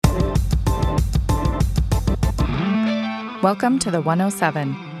Welcome to The 107,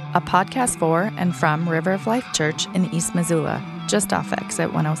 a podcast for and from River of Life Church in East Missoula, just off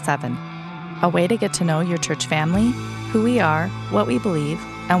exit 107. A way to get to know your church family, who we are, what we believe,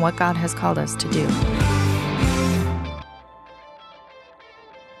 and what God has called us to do.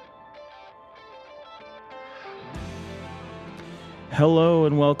 Hello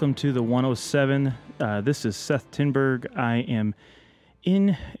and welcome to The 107. This is Seth Tinberg. I am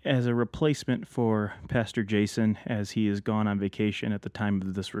in as a replacement for Pastor Jason as he is gone on vacation at the time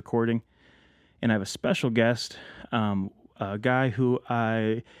of this recording. And I have a special guest, a guy who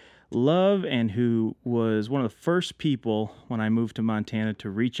I love and who was one of the first people when I moved to Montana to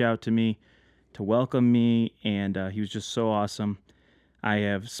reach out to me, to welcome me, and he was just so awesome. I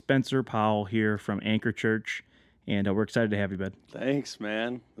have Spencer Powell here from Anchor Church, and we're excited to have you, bud. Thanks,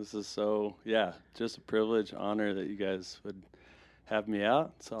 man. This is just a privilege, honor that you guys would have me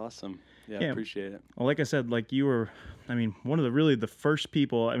out. It's awesome. Yeah, appreciate it. Well, like I said, you were, one of the first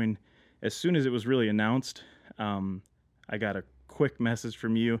people. As soon as it was really announced, I got a quick message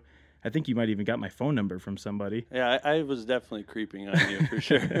from you. I think you might even got my phone number from somebody. Yeah, I was definitely creeping on you for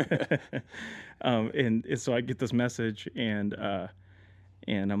sure. And so I get this message, and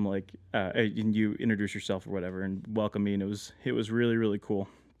I'm like, and you introduce yourself or whatever, and welcome me, and it was really, really cool.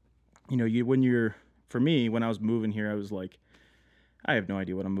 When I was moving here, I was like, I have no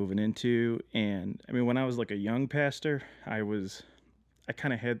idea what I'm moving into. And when I was like a young pastor, I'm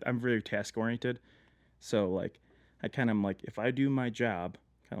very task oriented. So if I do my job,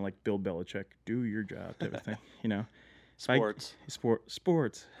 kind of like Bill Belichick, do your job type of thing, Sports.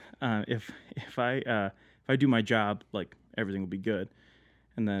 Sports. If I do my job, everything will be good.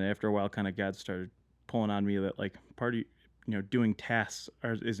 And then after a while, kind of God started pulling on me that doing tasks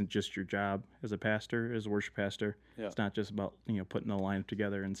isn't just your job as a pastor, as a worship pastor. Yeah. It's not just about, putting the lineup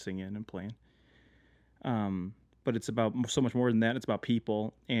together and singing and playing. But it's about so much more than that. It's about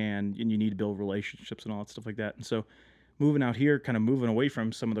people, and you need to build relationships and all that stuff like that. And so moving out here, kind of moving away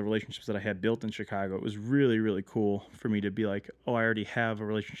from some of the relationships that I had built in Chicago, it was really, really cool for me to be like, oh, I already have a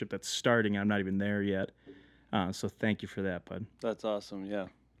relationship that's starting, and I'm not even there yet. So thank you for that, bud. That's awesome. Yeah.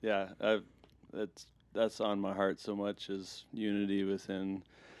 Yeah. That's on my heart so much, is unity within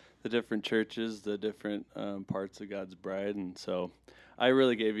the different churches, the different parts of God's bride. And so I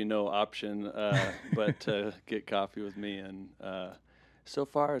really gave you no option but to get coffee with me. And so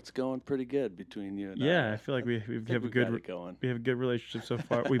far it's going pretty good between you and I. Yeah, I feel like we have a good relationship so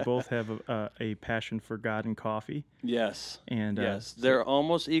far. We both have a passion for God and coffee. Yes. And yes, they're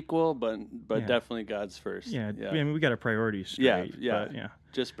almost equal, but yeah. Definitely God's first. Yeah. We got our priorities straight. Yeah. But, yeah.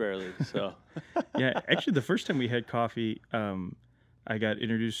 Just barely. So. Yeah, actually, the first time we had coffee, I got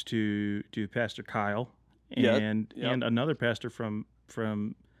introduced to Pastor Kyle and another pastor from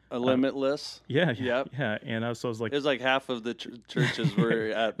Limitless. Yeah. And I was like, it was like half of the churches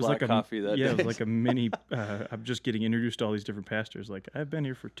were at Black Coffee that day. Yeah, it was like a mini. I'm just getting introduced to all these different pastors. Like, I've been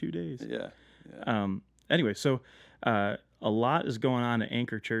here for 2 days. Yeah. Anyway, so a lot is going on at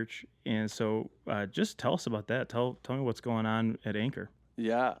Anchor Church, and so just tell us about that. Tell me what's going on at Anchor.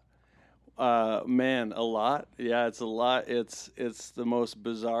 Yeah. Man, a lot. Yeah, it's a lot. It's the most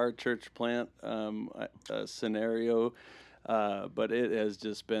bizarre church plant scenario, but it has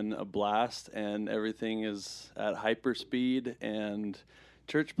just been a blast, and everything is at hyperspeed, and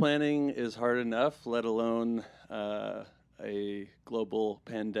church planning is hard enough, let alone a global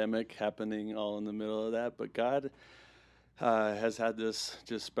pandemic happening all in the middle of that. But God has had this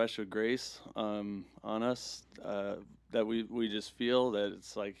just special grace on us that we just feel that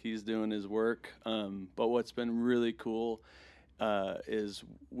it's like He's doing His work. But what's been really cool is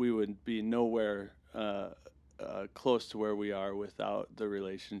we would be nowhere close to where we are without the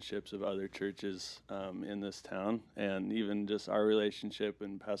relationships of other churches in this town. And even just our relationship,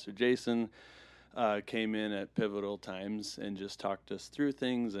 and Pastor Jason came in at pivotal times and just talked us through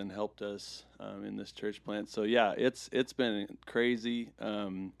things and helped us in this church plant. So yeah, it's been crazy.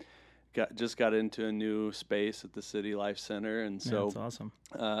 Got into a new space at the City Life Center, and so that's awesome.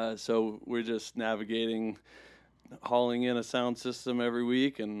 So we're just navigating, hauling in a sound system every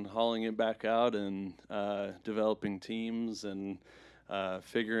week and hauling it back out, and developing teams and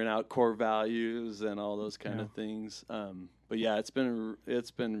figuring out core values and all those kind of things. But yeah, it's been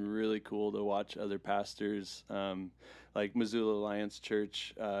really cool to watch other pastors. Like Missoula Alliance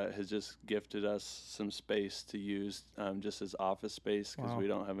Church has just gifted us some space to use just as office space, because we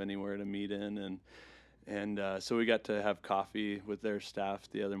don't have anywhere to meet in, and so we got to have coffee with their staff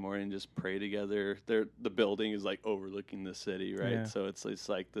the other morning, just pray together. The building is like overlooking the city, right? Yeah. So it's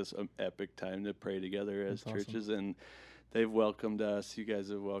like this epic time to pray together as churches, and they've welcomed us. You guys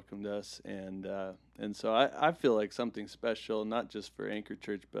have welcomed us, and so I feel like something special, not just for Anchor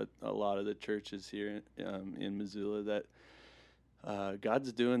Church, but a lot of the churches here in Missoula, that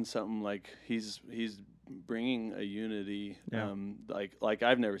God's doing something like He's bringing a unity like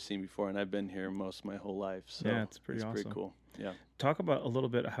I've never seen before, and I've been here most of my whole life. So yeah, it's awesome. Pretty cool. Yeah. Talk about a little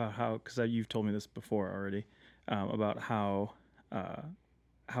bit how because you've told me this before already, about how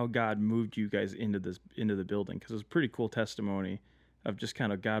God moved you guys into the building, because it was a pretty cool testimony of just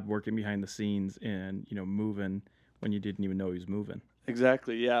kind of God working behind the scenes and moving when you didn't even know He was moving.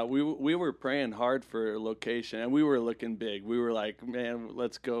 Exactly. Yeah, we were praying hard for a location, and we were looking big. We were like, man,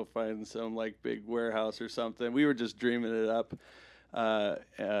 let's go find some like big warehouse or something. We were just dreaming it up.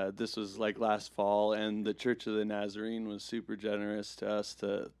 This was like last fall, and the Church of the Nazarene was super generous to us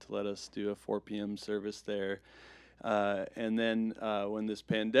to let us do a 4 p.m. service there. And then when this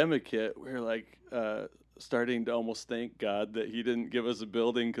pandemic hit, we were like starting to almost thank God that He didn't give us a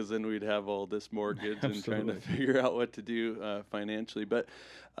building, because then we'd have all this mortgage and trying to figure out what to do financially. But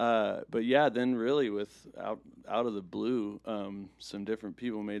yeah, then really out of the blue, some different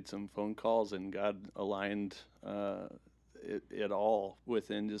people made some phone calls, and God aligned it all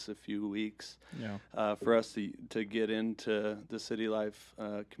within just a few weeks. Yeah. For us to get into the City Life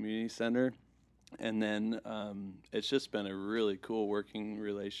Community Center. And then it's just been a really cool working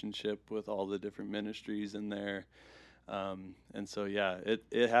relationship with all the different ministries in there. And so, yeah,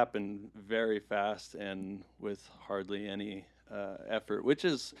 it happened very fast and with hardly any effort, which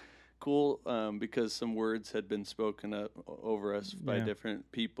is cool, because some words had been spoken over us by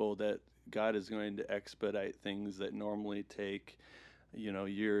different people that God is going to expedite things that normally take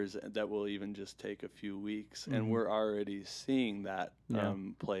years, that will even just take a few weeks. Mm-hmm. And we're already seeing that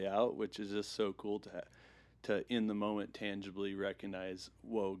play out, which is just so cool to in the moment tangibly recognize,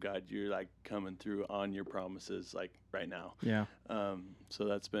 whoa, God, you're like coming through on your promises like right now. Yeah. So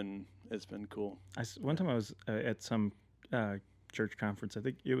it's been cool. One time I was at some church conference. I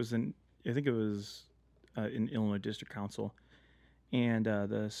think it was in Illinois District Council, and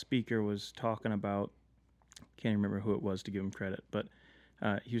the speaker was talking about, can't remember who it was to give him credit, but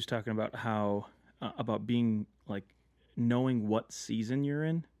he was talking about how about being like knowing what season you're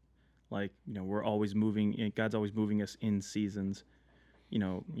in. Like, we're always moving. God's always moving us in seasons.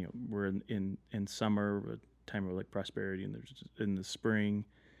 We're in summer, a time of like prosperity, and there's in the spring,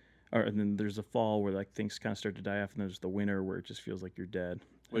 and then there's the fall where like things kind of start to die off, and there's the winter where it just feels like you're dead.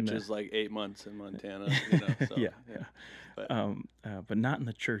 Which is like 8 months in Montana. So, yeah. But not in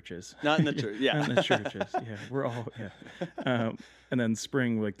the churches. Not in the church. Yeah. Not in the churches. Yeah, we're all and then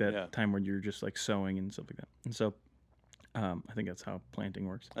spring, like that time when you're just like sowing and stuff like that. And so, I think that's how planting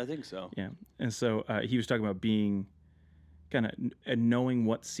works. I think so. Yeah. And so he was talking about being kind of knowing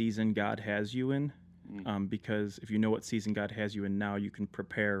what season God has you in, because if you know what season God has you in now, you can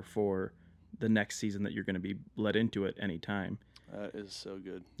prepare for the next season that you're going to be led into at any time. That is so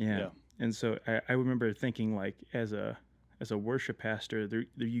good. Yeah. And so I remember thinking, like, as a worship pastor, there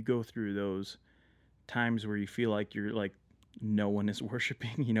you go through those times where you feel like you're like no one is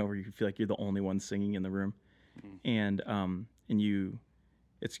worshiping, where you feel like you're the only one singing in the room, and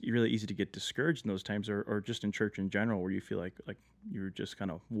it's really easy to get discouraged in those times, or just in church in general, where you feel like you're just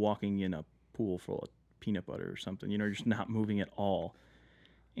kind of walking in a pool full of peanut butter or something. You're just not moving at all.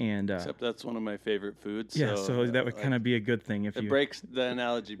 And except that's one of my favorite foods. Yeah, so that would kind of be a good thing if the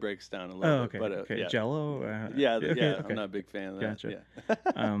analogy breaks down a little bit. But okay. Jell-O? Okay. I'm not a big fan of that. Gotcha.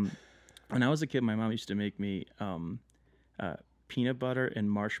 Yeah. When I was a kid, my mom used to make me peanut butter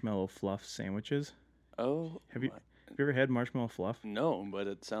and marshmallow fluff sandwiches. Oh. Have you ever had marshmallow fluff? No, but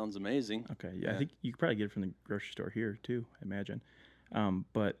it sounds amazing. Okay, yeah. I think you could probably get it from the grocery store here too, I imagine.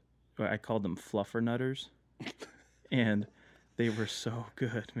 But I called them fluffernutters, and they were so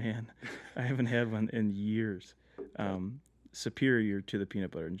good, man. I haven't had one in years. Superior to the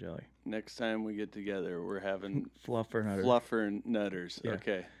peanut butter and jelly. Next time we get together, we're having fluffernutters. Yeah.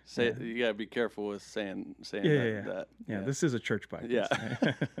 Okay. You gotta be careful with saying that. Yeah, this is a church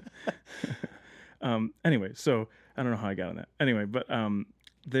podcast. Yeah. Anyway, so I don't know how I got on that. Anyway, but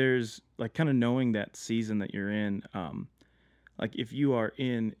there's like kind of knowing that season that you're in. Like if you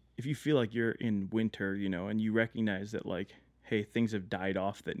feel like you're in winter, and you recognize that like, hey, things have died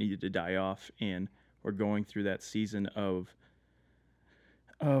off that needed to die off, and we're going through that season of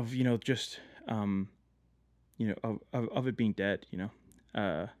just of it being dead,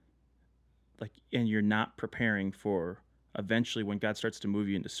 like, and you're not preparing for eventually when God starts to move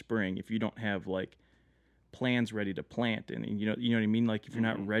you into spring. If you don't have like plans ready to plant, and you know what I mean, like if you're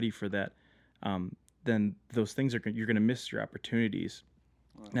not ready for that, then those things you're going to miss your opportunities.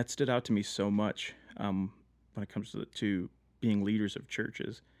 Wow. That stood out to me so much. when it comes to being leaders of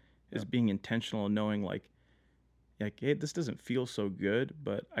churches is being intentional and knowing like, hey, this doesn't feel so good,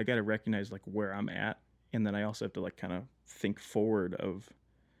 but I got to recognize like where I'm at. And then I also have to like kind of think forward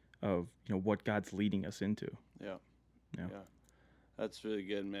of what God's leading us into. Yeah. Yeah. That's really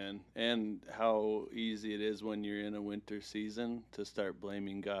good, man. And how easy it is when you're in a winter season to start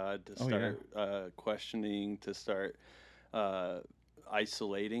blaming God, to start questioning, to start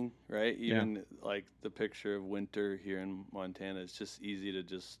isolating, right? Even like the picture of winter here in Montana, it's just easy to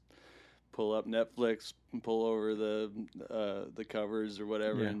just pull up Netflix, pull over the covers or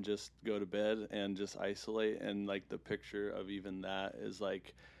whatever, and just go to bed and just isolate. And like the picture of even that is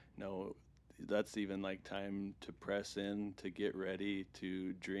like, no, that's even like time to press in, to get ready,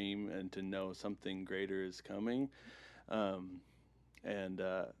 to dream, and to know something greater is coming. And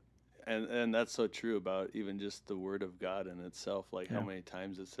that's so true about even just the Word of God in itself. Like how many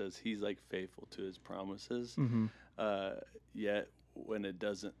times it says He's like faithful to His promises. Yet when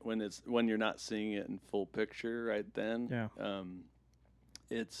you're not seeing it in full picture right then,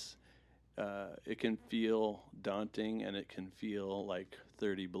 it can feel daunting and it can feel like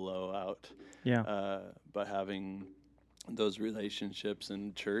 30 below out. But having those relationships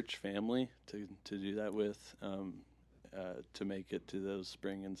in church, family to do that with, to make it to those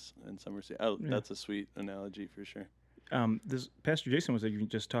spring and summer seasons. That's a sweet analogy for sure. This Pastor Jason was even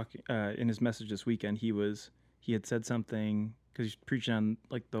just talking in his message this weekend. He had said something because he's preaching on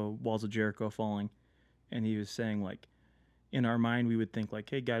like the walls of Jericho falling, and he was saying like, in our mind we would think like,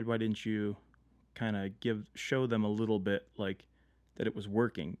 hey God, why didn't you kind of show them a little bit like that it was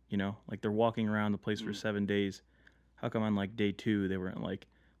working, like they're walking around the place for 7 days. How come on like day 2 they weren't like,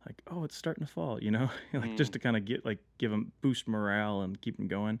 oh, it's starting to fall, like just to kind of give them boost morale and keep them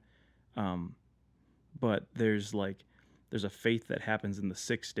going. But there's a faith that happens in the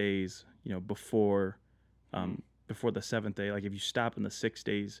 6 days, before the 7th day. Like if you stop in the 6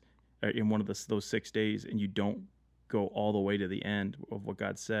 days, in one of those 6 days, and you don't go all the way to the end of what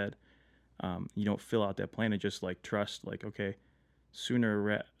God said, you don't fill out that plan and just like trust, like, okay,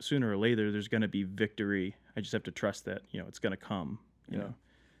 sooner or later there's going to be victory. I just have to trust that it's going to come. You know.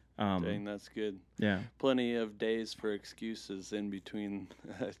 Dang, that's good. Yeah. Plenty of days for excuses in between,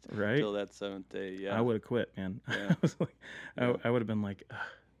 right? Till that 7th day. Yeah. I would have quit, man. Yeah. I was like, I would have been like,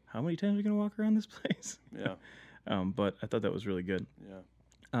 how many times are we going to walk around this place? Yeah. But I thought that was really good.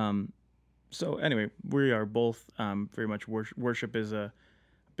 Yeah. So anyway, we are both very much worship is a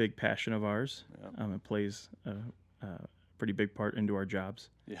big passion of ours. Yeah. It plays a pretty big part into our jobs.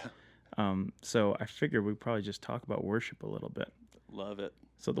 Yeah. So I figured we'd probably just talk about worship a little bit. Love it.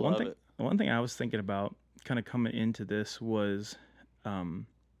 So the one thing I was thinking about kind of coming into this was,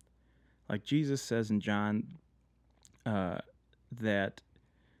 like Jesus says in John, that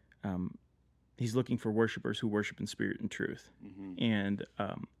He's looking for worshipers who worship in spirit and truth. Mm-hmm. And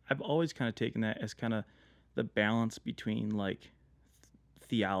I've always kind of taken that as kind of the balance between like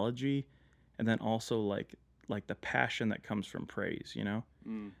theology and then also like the passion that comes from praise,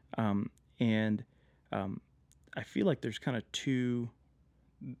 and I feel like there's kind of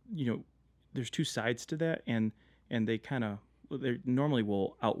there's two sides to that, and they normally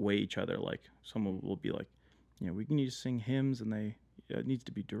will outweigh each other. Like someone will be like, we need to sing hymns, and it needs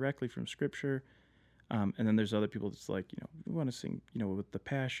to be directly from Scripture. And then there's other people that's like, we want to sing, with the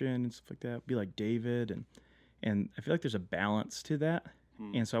passion and stuff like that. Be like David, and I feel like there's a balance to that.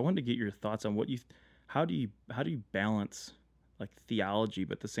 And so I wanted to get your thoughts on how do you balance like theology,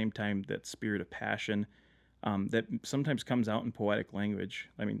 but at the same time that spirit of passion that sometimes comes out in poetic language.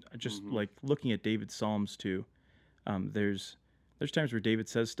 I mean, just like looking at David's Psalms too. There's times where David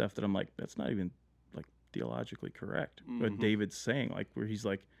says stuff that I'm like, that's not even like theologically correct. But David's saying like where he's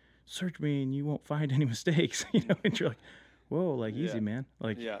like, search me and you won't find any mistakes, and you're like, whoa, like easy, man.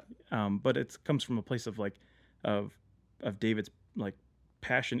 Like, but it comes from a place of like, of David's like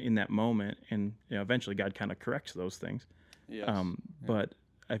passion in that moment. And eventually God kind of corrects those things. Yes. But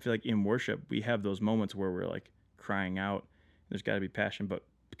I feel like in worship, we have those moments where we're like crying out. There's got to be passion, but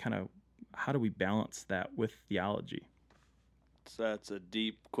kind of how do we balance that with theology? So that's a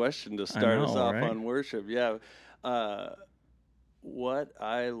deep question to start us off on worship. Yeah. What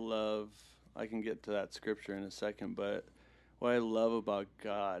I love, I can get to that scripture in a second, but what I love about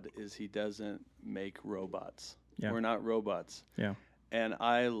God is He doesn't make robots. Yeah. We're not robots. Yeah. And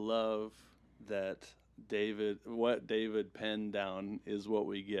I love that what David penned down is what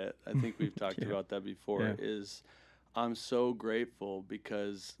we get. I think we've talked about that before, is I'm so grateful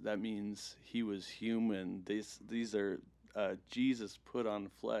because that means He was human. These are Jesus put on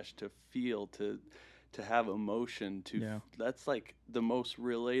flesh to feel, to have emotion, Yeah. that's like the most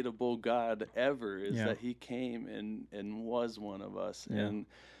relatable God ever, is Yeah. that he came and was one of us. Yeah.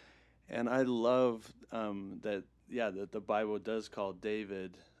 And I love that the Bible does call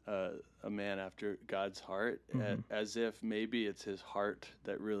David a man after God's heart, as if maybe it's his heart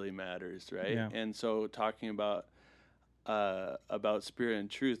that really matters, right? Yeah. And so talking about spirit and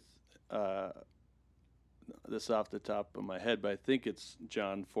truth, this off the top of my head, but I think it's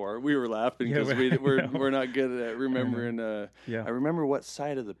John 4. We were laughing Yeah, because we're we're not good at remembering. Yeah. I remember what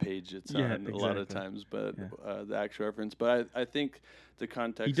side of the page it's Yeah, on a lot of exactly. times, but the actual reference. But I think the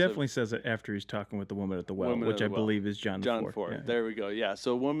context. He definitely says it after he's talking with the woman at the well, Woman which at I the well. believe is John 4. Yeah. There we go. Yeah.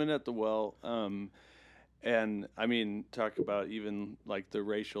 So woman at the well. And I mean, talk about even like the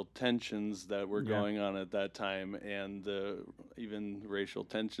racial tensions that were going on at that time, and the even racial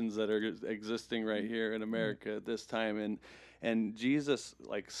tensions that are existing right here in America at this time. And Jesus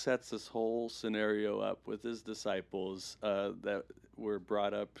like sets this whole scenario up with his disciples that were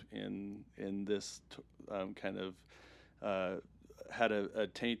brought up in this kind of had a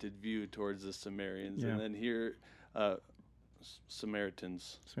tainted view towards the Samaritans, and then here.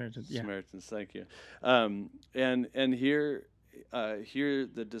 Samaritans, thank you. And here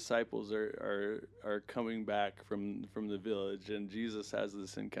the disciples are coming back from the village, and Jesus has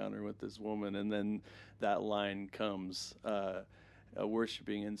this encounter with this woman, and then that line comes,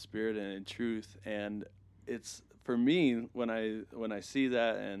 worshiping in spirit and in truth. And it's, for me, when I see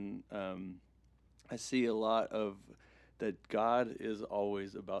that, and I see a lot of that God is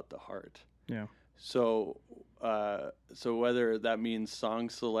always about the heart. Yeah. So whether that means song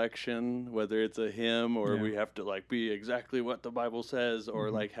selection, whether it's a hymn, or we have to like be exactly what the Bible says,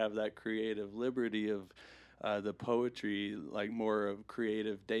 or like have that creative liberty of the poetry, like more of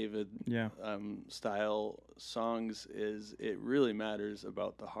creative David style songs, it really matters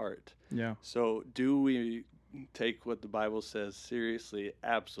about the heart. Yeah. So do we take what the Bible says seriously?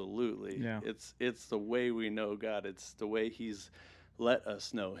 Absolutely. Yeah. It's the way we know God. It's the way he's let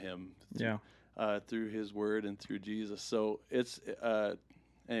us know him. Through his word and through Jesus. So it's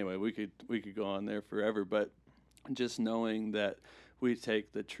anyway, we could go on there forever, but just knowing that we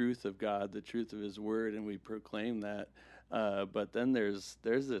take the truth of God, the truth of his word, and we proclaim that, but then there's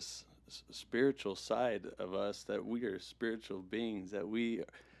this spiritual side of us, that we are spiritual beings, that we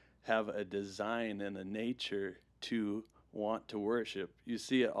have a design and a nature to want to worship. You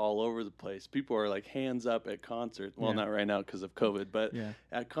see it all over the place. People are like hands up at concerts. Well, not right now because of COVID, but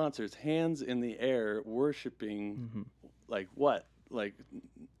at concerts, hands in the air, worshiping. Like what? Like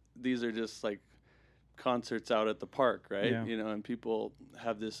these are just like concerts out at the park, right? Yeah. You know, and people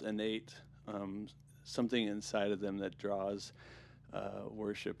have this innate something inside of them that draws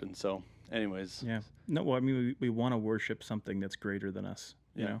worship. And so, anyways. Yeah. No, well, I mean, we want to worship something that's greater than us,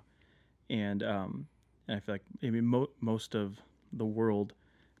 you know? And I feel like maybe most of the world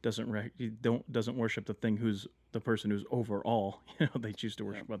doesn't worship the person who's over all. You know, they choose to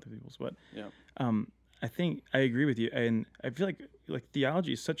worship other people's. But I think I agree with you, and I feel like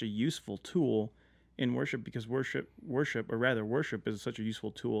theology is such a useful tool in worship, because worship is such a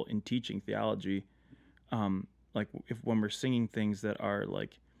useful tool in teaching theology. Like when we're singing things that are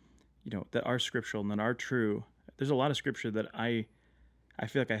like, you know, that are scriptural and that are true. There's a lot of scripture that I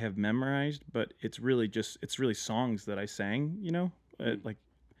feel like I have memorized, but it's really songs that I sang, you know. Like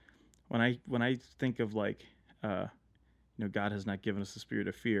when I think of like, you know, God has not given us the spirit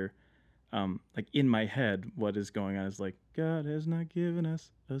of fear. Like in my head, what is going on is like, God has not given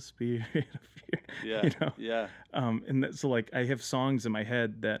us a spirit of fear. Yeah. You know? Yeah. So like I have songs in my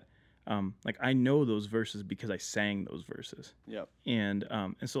head that, like I know those verses because I sang those verses. Yep. And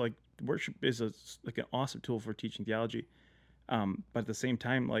so like worship is like an awesome tool for teaching theology. But at the same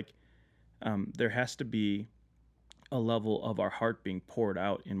time, like, there has to be a level of our heart being poured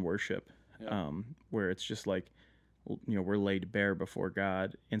out in worship, where it's just like, you know, we're laid bare before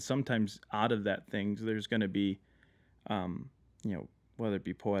God. And sometimes out of that there's going to be, you know, whether it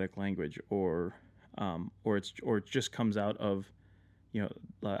be poetic language or it just comes out of, you know,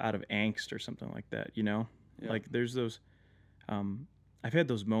 out of angst or something like that, you know, like there's those, I've had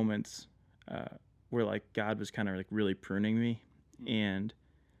those moments, where like God was kind of like really pruning me, and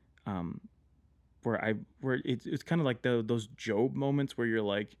where it's kind of like those Job moments where you're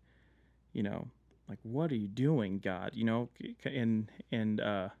like, you know, like, what are you doing, God? You know, and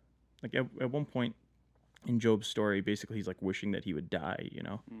like at one point in Job's story, basically he's like wishing that he would die, you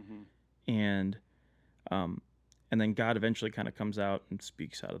know, and then God eventually kind of comes out and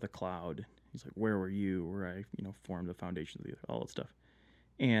speaks out of the cloud. He's like, where were you? Where I, you know, formed the foundation of the earth, all that stuff,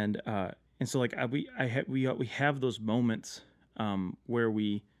 and so like we have those moments where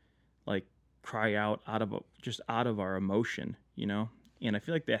we like cry out just out of our emotion, you know. And I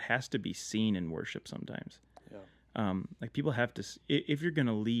feel like that has to be seen in worship sometimes. Yeah. Like people have to, if you're going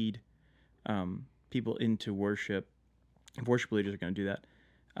to lead people into worship, if worship leaders are going to do that,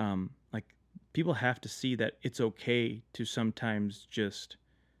 like people have to see that it's okay to sometimes just,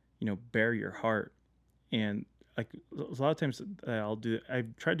 you know, bare your heart. And like a lot of times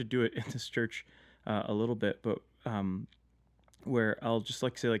I've tried to do it in this church a little bit, but where I'll just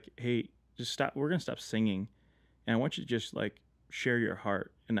like say like, hey, just stop. We're going to stop singing. And I want you to just like share your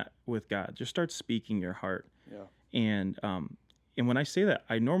heart with God. Just start speaking your heart. Yeah. And when I say that,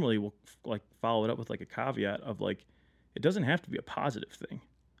 I normally will like follow it up with like a caveat of like, it doesn't have to be a positive thing.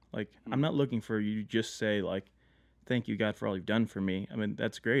 Like, I'm not looking for you to just say like, thank you, God, for all you've done for me. I mean,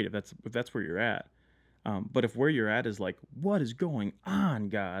 that's great if that's where you're at. But if where you're at is like, what is going on,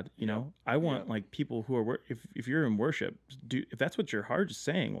 God? You know, I want like people who are, if you're in worship, if that's what your heart is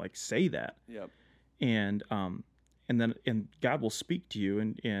saying, like say that. Yep. And God will speak to you,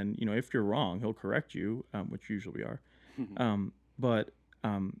 and you know, if you're wrong, He'll correct you, which usually we are. But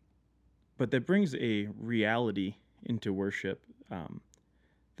that brings a reality into worship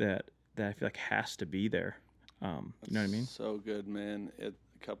that I feel like has to be there. You know what I mean? So good, man. A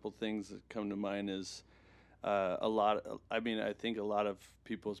couple things that come to mind is I think a lot of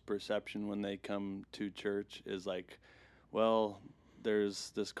people's perception when they come to church is like, well,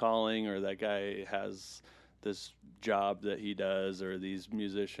 there's this calling, or that guy has this job that he does, or these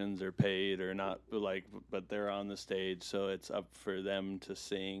musicians are paid or not, like, but they're on the stage, so it's up for them to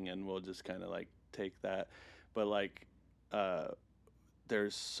sing, and we'll just kind of like take that. But like,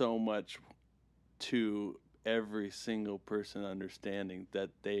 there's so much to every single person understanding that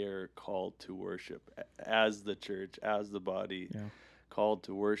they are called to worship as the church, as the body, called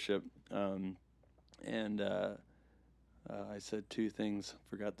to worship. I said two things,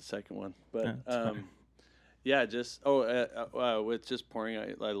 forgot the second one, but with just pouring out.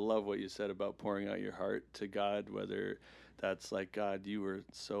 I love what you said about pouring out your heart to God, whether that's like, God, you were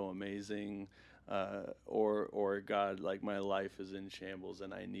so amazing, or God, like my life is in shambles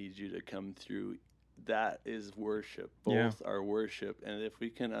and I need you to come through. That is worship. Both are worship. And if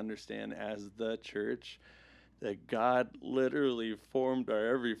we can understand as the church that God literally formed our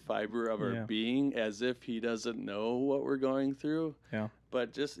every fiber of our being, as if He doesn't know what we're going through. Yeah.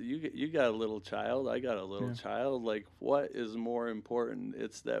 But just you got a little child, I got a little child. Like, what is more important?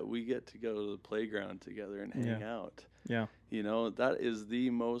 It's that we get to go to the playground together and hang out. Yeah. You know, that is the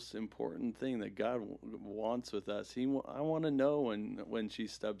most important thing that God wants with us. I want to know when she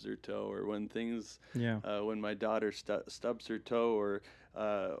stubs her toe, or when things, when my daughter stubs her toe,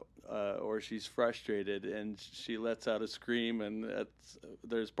 or she's frustrated and she lets out a scream, and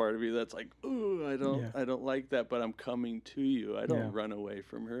there's part of me that's like, ooh, I don't like that, but I'm coming to you. I don't run away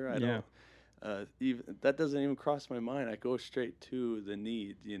from her. I don't even, that doesn't even cross my mind. I go straight to the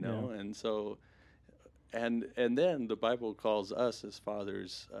need, you know, and so. And then the Bible calls us as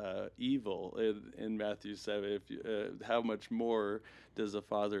fathers evil in Matthew 7. How much more does the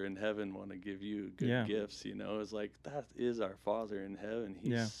Father in heaven want to give you good gifts? You know, it's like, that is our Father in heaven.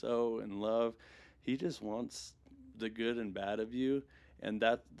 He's so in love. He just wants the good and bad of you, and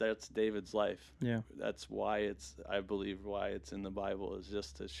that's David's life. Yeah, that's why I believe why it's in the Bible, is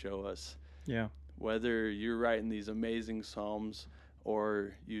just to show us. Yeah, whether you're writing these amazing psalms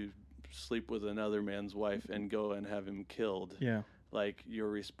or you sleep with another man's wife and go and have him killed. Yeah. Like, your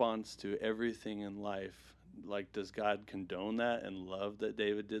response to everything in life, like, does God condone that and love that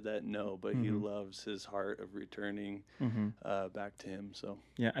David did that? No, but He loves his heart of returning back to Him. So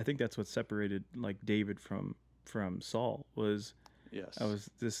yeah, I think that's what separated like David from Saul was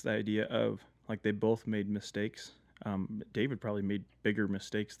this idea of like, they both made mistakes. David probably made bigger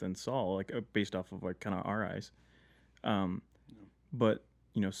mistakes than Saul, like based off of like kind of our eyes. But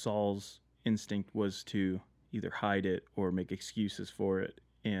you know, Saul's instinct was to either hide it or make excuses for it,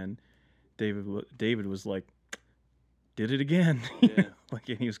 and David was like, did it again. Yeah. Like,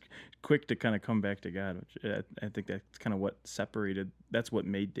 and he was quick to kind of come back to God, which I think that's kind of what separated. That's what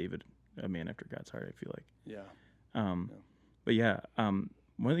made David a man after God's heart, I feel like. Yeah. But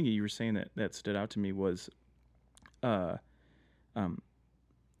one thing you were saying that stood out to me was, the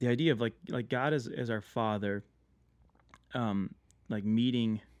idea of like God as our Father. Like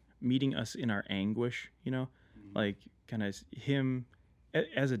meeting us in our anguish, you know, like kind of Him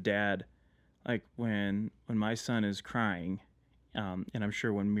as a dad, like when my son is crying, and I'm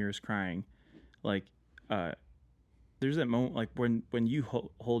sure when Mira's crying, like there's that moment like when you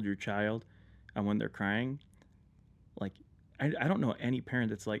hold your child and when they're crying, like I don't know any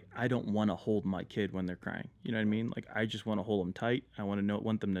parent that's like, I don't want to hold my kid when they're crying. You know what I mean? Like, I just want to hold them tight. I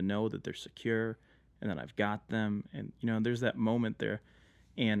want them to know that they're secure and that I've got them. And, there's that moment there.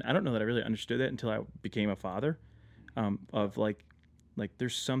 And I don't know that I really understood that until I became a father, of like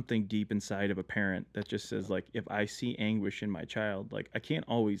there's something deep inside of a parent that just says, like, if I see anguish in my child, like, I can't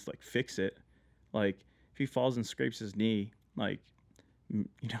always like fix it. Like, if he falls and scrapes his knee, like,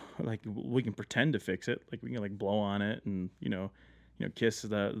 like, we can pretend to fix it. Like, we can like blow on it and, kiss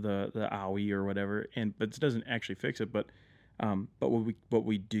the owie or whatever. But it doesn't actually fix it. But what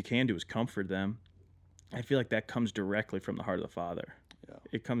we can do is comfort them. I feel like that comes directly from the heart of the Father. Yeah.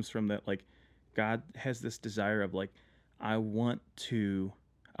 It comes from that, like, God has this desire of, like, I want to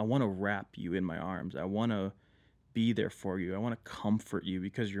wrap you in my arms. I want to be there for you. I want to comfort you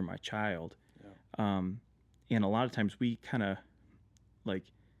because you're my child. Yeah. And a lot of times we kind of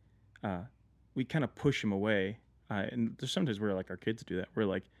push him away. And there's sometimes where, like, our kids do that. We're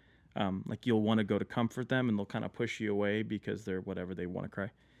like you'll want to go to comfort them and they'll kind of push you away because they're whatever, they want to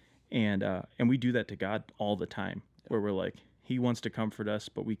cry. And we do that to God all the time, where we're like, he wants to comfort us,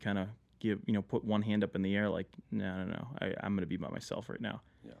 but we kind of put one hand up in the air, like, no, I'm going to be by myself right now.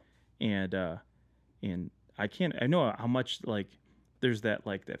 Yeah. And I know how much, like, there's that,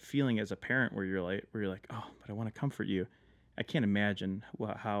 like, that feeling as a parent where you're like, oh, but I want to comfort you. I can't imagine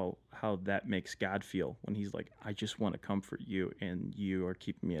how that makes God feel when he's like, I just want to comfort you and you are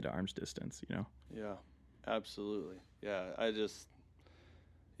keeping me at arm's distance, Yeah, absolutely. Yeah,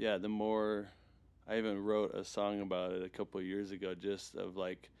 the more, I even wrote a song about it a couple of years ago, just of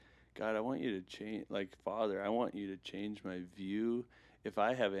like, God, I want you to change, like, Father, I want you to change my view. If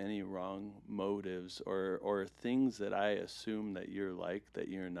I have any wrong motives or things that I assume that you're like, that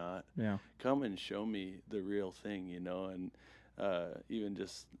you're not, come and show me the real thing, and even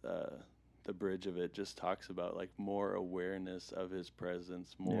just the bridge of it just talks about, like, more awareness of his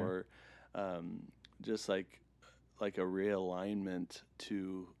presence, more just like a realignment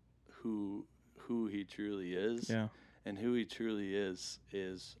to who he truly is, and who he truly is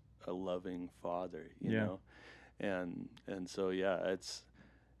a loving Father, you know, and so it's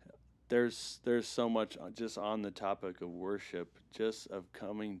there's so much just on the topic of worship, just of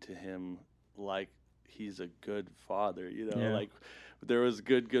coming to him like he's a good Father, like there was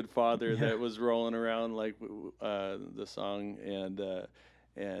good Father that was rolling around, like the song, and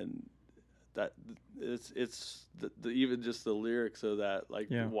that it's the even just the lyrics of that, like,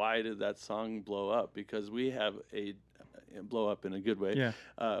 why did that song blow up? Because we have blow up in a good way.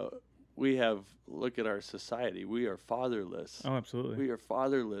 We have, look at our society. We are fatherless. Oh, absolutely. We are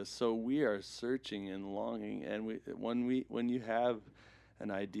fatherless. So we are searching and longing. And when you have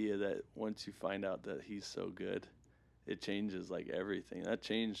an idea that once you find out that he's so good, it changes, like, everything. That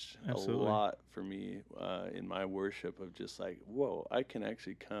changed a lot for me in my worship, of just like, whoa, I can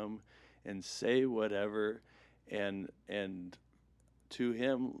actually come and say whatever, and to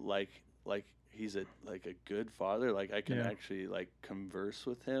him, like he's a good Father. Like, I can actually, like, converse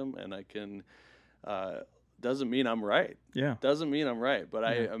with him, and I can. Doesn't mean I'm right. Yeah. Doesn't mean I'm right, but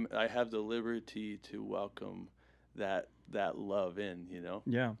I have the liberty to welcome that love in.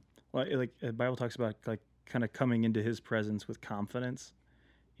 Yeah. Well, like, the Bible talks about, like, kind of coming into his presence with confidence,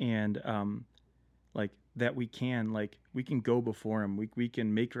 and like, that we can go before him. We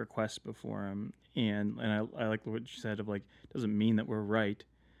can make requests before him, and I like what you said of, like, doesn't mean that we're right.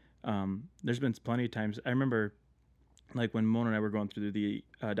 There's been plenty of times. I remember, like, when Mona and I were going through the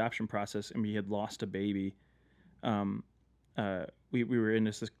adoption process, and we had lost a baby. We were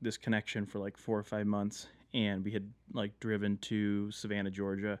in this connection for like 4 or 5 months, and we had, like, driven to Savannah,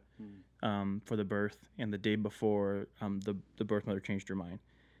 Georgia, for the birth. And the day before, the birth mother changed her mind.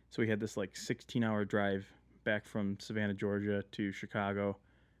 So we had this, like, 16-hour drive back from Savannah, Georgia to Chicago,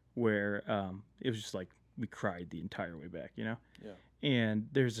 where it was just like we cried the entire way back, Yeah. And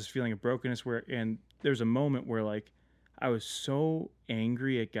there's this feeling of brokenness and there's a moment where, like, I was so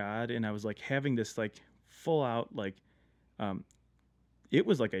angry at God, and I was, like, having this, like, full out, like, it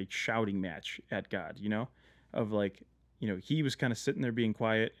was like a shouting match at God, of, like, he was kind of sitting there being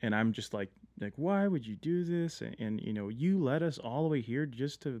quiet, and I'm just like, why would you do this? And you led us all the way here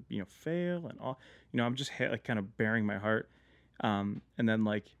just to, fail and all, I'm just like kind of bearing my heart. And then,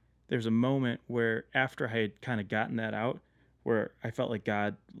 like, there's a moment where, after I had kind of gotten that out, where I felt like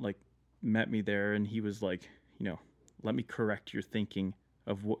God, like, met me there, and he was like, let me correct your thinking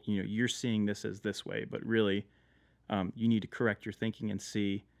of what, you're seeing this as this way, but really, you need to correct your thinking and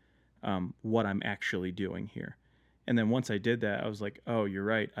see what I'm actually doing here. And then once I did that, I was like, oh, you're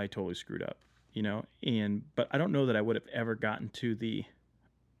right, I totally screwed up, but I don't know that I would have ever gotten to the,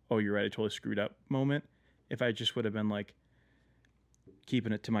 oh, you're right, I totally screwed up moment if I just would have been like,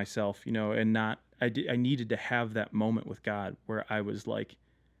 keeping it to myself, and I needed to have that moment with God where I was like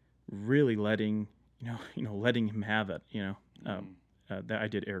really letting letting him have it, that I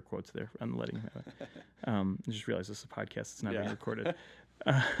did air quotes there on letting him have it. I just realized this is a podcast, it's not being recorded.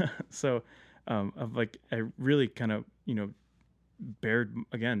 So I really kind of bared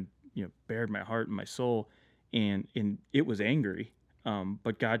my heart and my soul, and it was angry,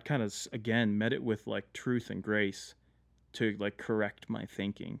 but God kind of again met it with like truth and grace to like correct my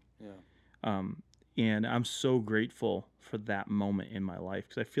thinking. And I'm so grateful for that moment in my life,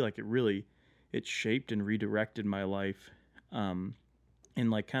 because I feel like it shaped and redirected my life, and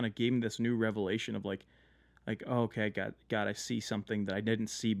like kind of gave me this new revelation of like oh, okay, God, I see something that I didn't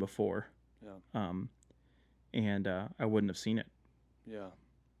see before. And I wouldn't have seen it.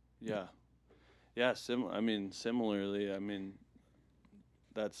 Similarly,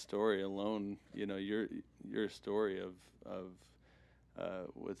 that story alone, your story of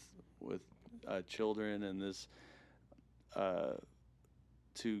with children and this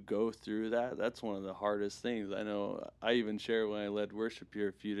to go through that's one of the hardest things. I know I even shared when I led worship here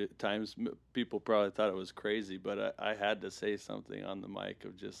a few times. People probably thought it was crazy, but I had to say something on the mic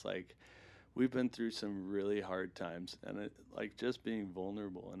of just like, we've been through some really hard times, and just being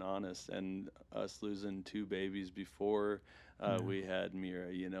vulnerable and honest, and us losing 2 babies before we had Mira,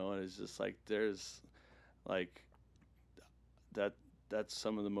 and it's just like, there's like that's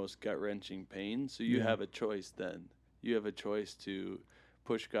some of the most gut-wrenching pain. So you have a choice then. You have a choice to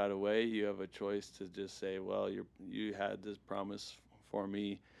push God away. You have a choice to just say, well, you had this promise for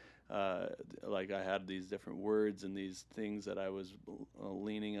me. Like I had these different words and these things that I was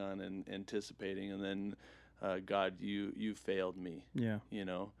leaning on and anticipating, and then God, you failed me.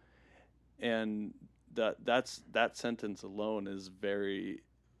 And that sentence alone is very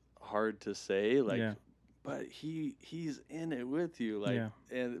hard to say. But he's in it with you,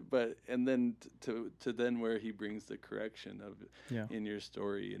 and then to then where he brings the correction of in your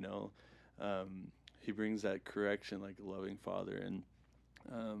story, he brings that correction like a loving father.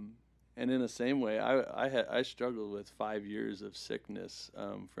 And in the same way, I struggled with 5 years of sickness,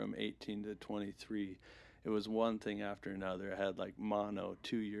 from 18 to 23. It was one thing after another. I had like mono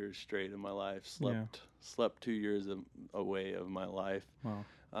 2 years straight in my life. Slept 2 years away of my life. Wow.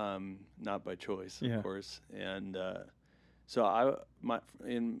 Not by choice, of course. And so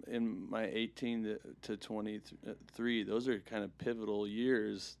in my 18 to 23, those are kind of pivotal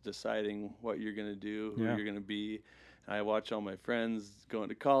years, deciding what you're going to do, who you're going to be. I watch all my friends going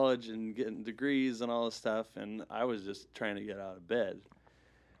to college and getting degrees and all this stuff, and I was just trying to get out of bed.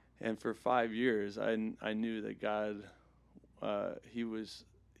 And for 5 years, I knew that God, I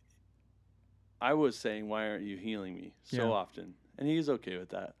was saying, why aren't you healing me so often? And he's okay with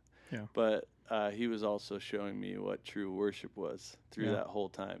that. But he was also showing me what true worship was through that whole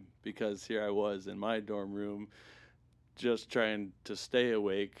time, because here I was in my dorm room just trying to stay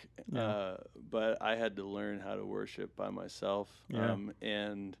awake, but I had to learn how to worship by myself,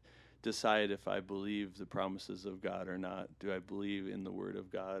 and decide if I believe the promises of God or not. Do I believe in the Word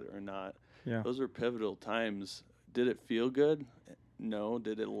of God or not? Those were pivotal times. Did it feel good? No.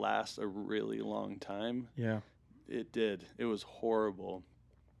 Did it last a really long time? It did. It was horrible.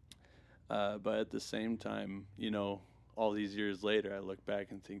 But at the same time, all these years later, I look back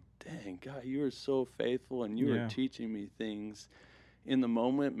and think, dang, God, you were so faithful, and you were teaching me things. In the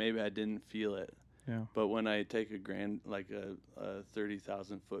moment, maybe I didn't feel it. But when I take a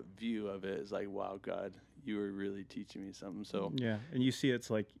 30,000-foot view of it, it's like, wow, God, you were really teaching me something. So and you see, it's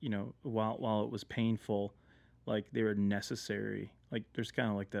like, while it was painful, like they were necessary. Like there's kind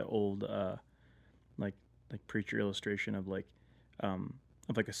of like that old like preacher illustration of like a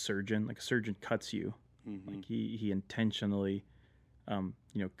surgeon. Like a surgeon cuts you, like he intentionally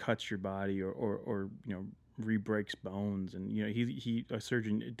cuts your body or re-breaks bones, and a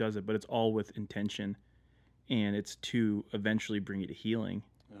surgeon does it, but it's all with intention, and it's to eventually bring you to healing.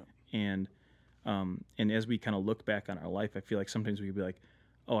 And as we kind of look back on our life, I feel like sometimes we could be like,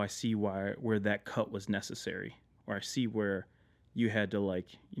 oh, I see where that cut was necessary, or I see where you had to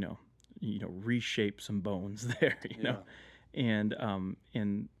reshape some bones there, and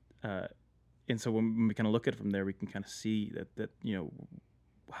so when we kind of look at it from there, we can kind of see that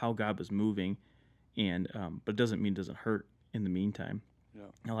how God was moving, and but it doesn't mean it doesn't hurt in the meantime.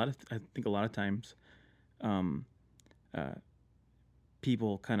 I think a lot of times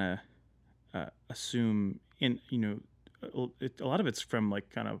people kind of assume, and a lot of it's from like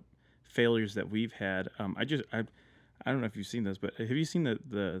kind of failures that we've had. I don't know if you've seen this, but have you seen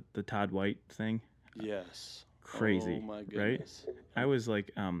the Todd White thing? Yes. Crazy. Oh my goodness. Right? I was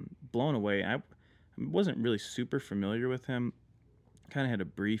like blown away. I wasn't really super familiar with him, kind of had a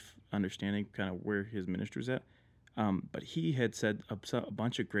brief understanding kind of where his ministry was at. But he had said a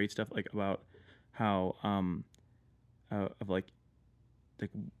bunch of great stuff like about how of like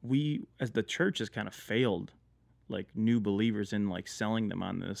we as the church has kind of failed like new believers in like selling them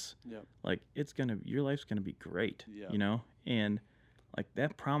on this. Yep. Like your life's gonna be great. Yep. You know, and like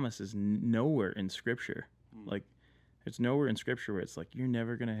that promise is nowhere in Scripture. Like it's nowhere in Scripture where it's like you're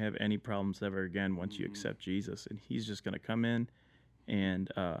never gonna have any problems ever again once you accept Jesus, and He's just gonna come in and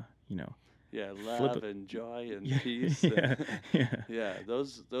you know. Yeah, love and joy and peace. Yeah,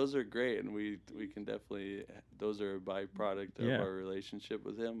 those are great, and we can definitely, those are a byproduct of our relationship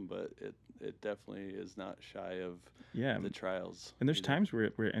with Him, but it definitely is not shy of the trials. And there's times where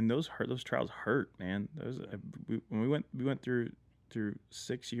and those trials hurt, man. When we went through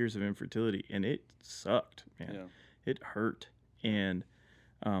 6 years of infertility, and it sucked, man. Yeah. It hurt, and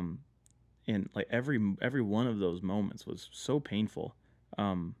like every one of those moments was so painful.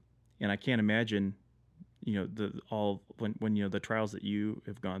 And I can't imagine, you know, when you know the trials that you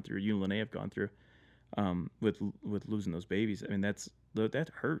have gone through, you and Linnea have gone through, with losing those babies. I mean, that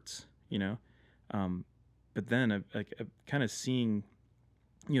hurts, you know. But then I kind of seeing,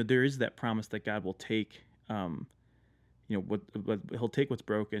 you know, there is that promise that God will take, you know, what He'll take what's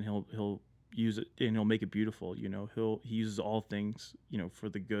broken, He'll use it and He'll make it beautiful. You know, He uses all things, you know, for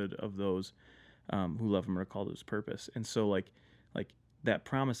the good of those who love Him or are called to His purpose. And so like that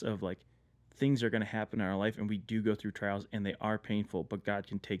promise of like things are going to happen in our life and we do go through trials and they are painful, but God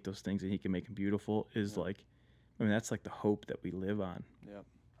can take those things and He can make them beautiful is like, I mean, that's like the hope that we live on.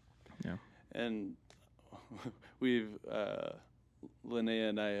 Yeah. And we've, Linnea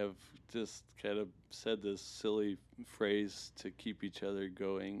and I have just kind of said this silly phrase to keep each other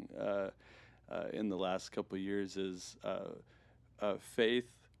going in the last couple of years is faith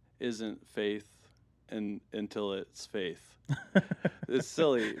isn't faith until it's faith. It's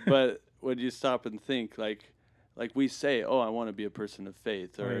silly, but when you stop and think, like we say, "Oh, I want to be a person of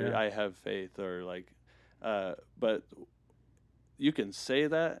faith," or "I have faith," or like, but you can say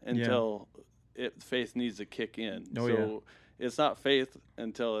that until faith needs to kick in. It's not faith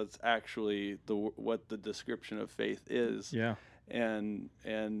until it's actually what the description of faith is. Yeah, and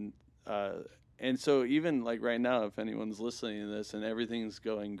so even like right now, if anyone's listening to this and everything's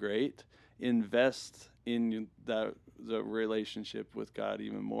going great, invest in the relationship with God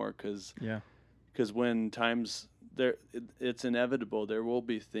even more, because when times it's inevitable, there will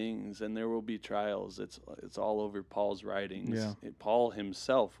be things and there will be trials. It's all over Paul's writings. Paul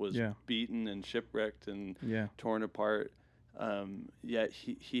himself was beaten and shipwrecked and torn apart, yet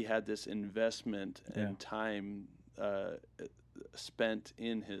he had this investment and time spent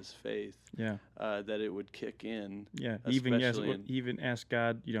in his faith that it would kick in. Even ask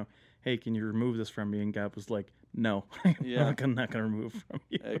God, you know, hey, can you remove this from me? And God was like, no, I'm not going to remove it from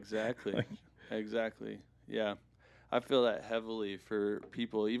you. Exactly. Yeah. I feel that heavily for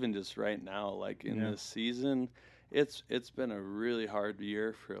people, even just right now, like in this season. It's been a really hard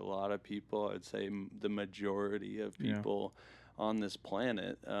year for a lot of people. I'd say the majority of people on this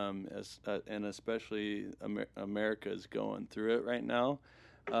planet, and especially America is going through it right now.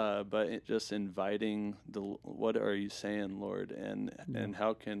 But just inviting what are you saying, Lord, and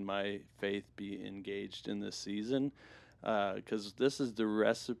how can my faith be engaged in this season? Because this is the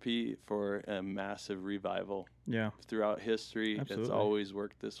recipe for a massive revival. Throughout history, Absolutely. It's always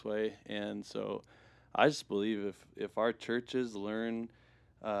worked this way, and so I just believe if our churches learn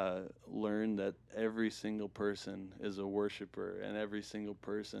that every single person is a worshiper and every single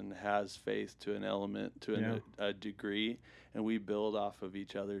person has faith to an element, to a degree, and we build off of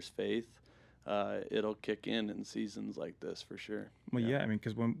each other's faith, it'll kick in seasons like this for sure. Well, I mean,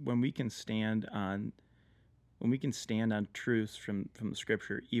 because when we can stand on truths from the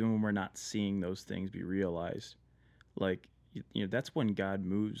Scripture, even when we're not seeing those things be realized, like you know, that's when God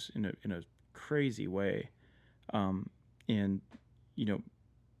moves in a crazy way, and you know.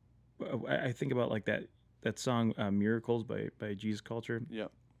 I think about like that song "Miracles" by Jesus Culture.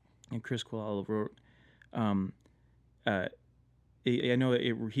 And Chris Quilala wrote. I know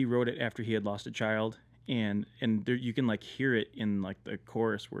that he wrote it after he had lost a child, and there, you can like hear it in like the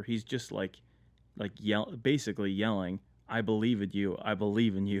chorus where he's just basically yelling, "I believe in you, I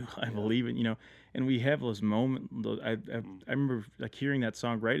believe in you, I believe in," you know. And we have those moments. I remember like hearing that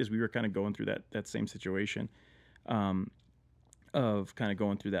song right as we were kind of going through that same situation. Of kind of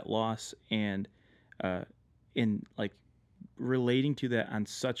going through that loss and in like relating to that on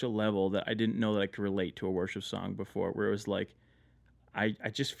such a level that I didn't know that I could relate to a worship song before, where it was like I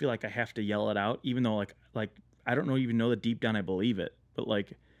just feel like I have to yell it out, even though like I don't even know that deep down I believe it, but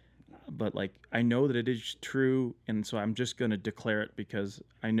like but like I know that it is true, and so I'm just going to declare it because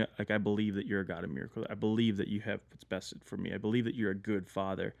I know, like I believe that you're a God of miracles. I believe that you have what's best for me. I believe that you're a good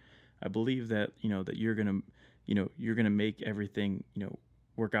father. I believe that that you're going to you're going to make everything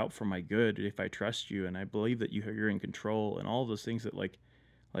work out for my good if I trust you, and I believe that you're in control, and all of those things that like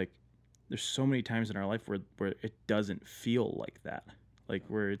there's so many times in our life where it doesn't feel like that, like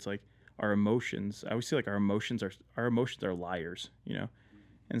where it's like our emotions. I always feel like our emotions are liars,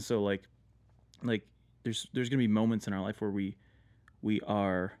 and so like there's gonna be moments in our life where we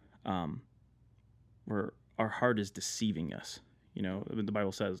are where our heart is deceiving us. The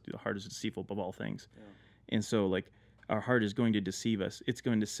Bible says the heart is deceitful above all things, and so like our heart is going to deceive us. It's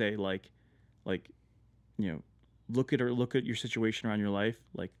going to say like look at your situation around your life.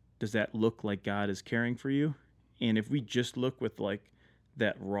 Like, does that look like God is caring for you? And if we just look with like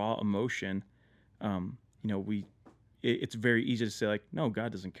that raw emotion, it's very easy to say like, no,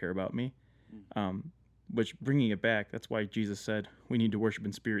 God doesn't care about me. Which, bringing it back, that's why Jesus said we need to worship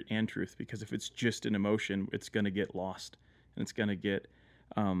in spirit and truth, because if it's just an emotion, it's going to get lost, and it's going to get,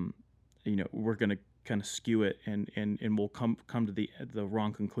 we're going to kind of skew it, and we'll come to the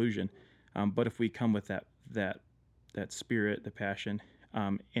wrong conclusion. But if we come with that spirit, the passion,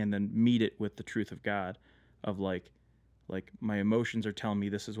 and then meet it with the truth of God, of like my emotions are telling me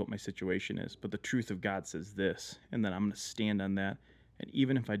this is what my situation is, but the truth of God says this, and then I'm going to stand on that. And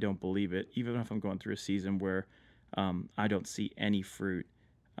even if I don't believe it, even if I'm going through a season where I don't see any fruit,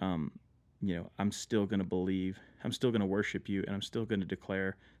 I'm still going to believe. I'm still going to worship you, and I'm still going to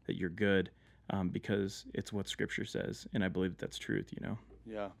declare that you're good, because it's what Scripture says, and I believe that's truth.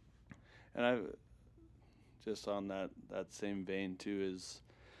 Yeah, and I just on that same vein too is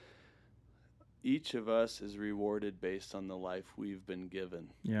each of us is rewarded based on the life we've been given.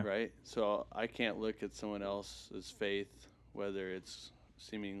 Yeah. Right. So I can't look at someone else's faith, whether it's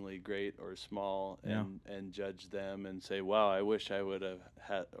seemingly great or small, and judge them and say, wow, I wish I would have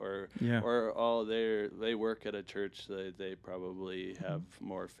had, or they work at a church, they probably have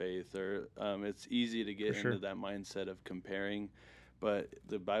more faith, or it's easy to get into that mindset of comparing. But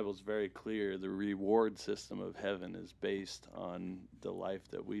the Bible's very clear. The reward system of heaven is based on the life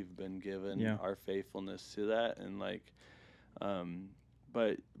that we've been given, our faithfulness to that, and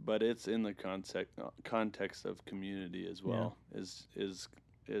but it's in the context of community as well.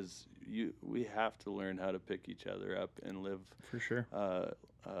 We have to learn how to pick each other up and live for sure.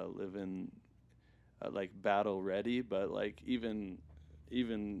 Live in like battle ready, but like even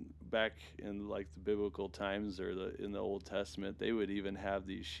back in like the biblical times or in the Old Testament, they would even have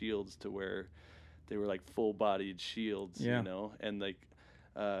these shields to where they were like full-bodied shields, and like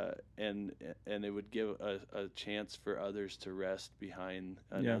and it would give a chance for others to rest behind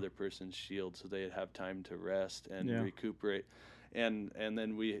another person's shield, so they'd have time to rest and recuperate. And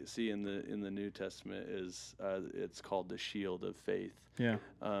then we see in the New Testament is it's called the shield of faith.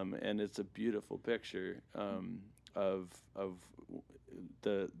 And it's a beautiful picture of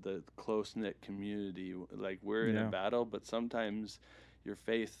the close-knit community. Like, we're in a battle, but sometimes your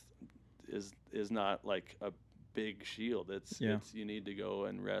faith is not like a big shield. It's you need to go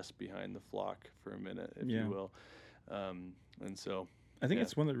and rest behind the flock for a minute, if you will. And so I think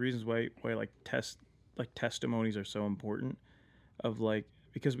it's one of the reasons why testimonies are so important, of like,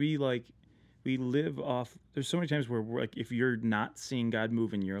 because we live off, there's so many times where we're like, if you're not seeing God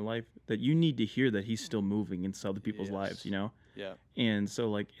move in your life, that you need to hear that he's still moving in other people's lives, And so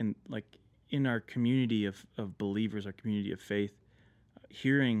like in our community of believers, our community of faith,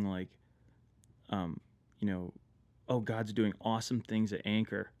 hearing like, oh, God's doing awesome things at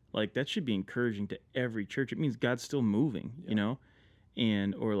Anchor, like that should be encouraging to every church. It means God's still moving,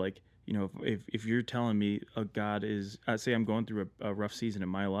 and, or like, if you're telling me God is, say I'm going through a rough season in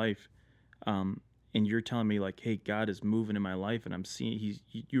my life, and you're telling me like, hey, God is moving in my life, and I'm seeing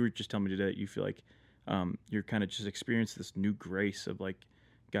you were just telling me today that you feel like you're kind of just experiencing this new grace of like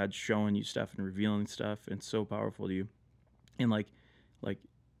God showing you stuff and revealing stuff, and so powerful to you. And like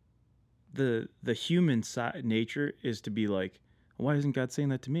the human side nature is to be like, why isn't God saying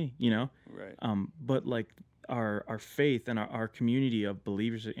that to me? Right. But like our faith and our community of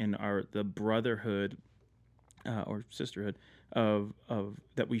believers in the brotherhood or sisterhood of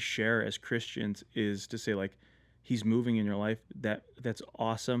that we share as Christians is to say like, he's moving in your life. That's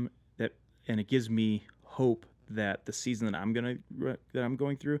awesome. And it gives me hope that the season that I'm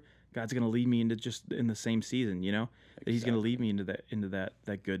going through, God's gonna lead me into just in the same season. That he's gonna lead me into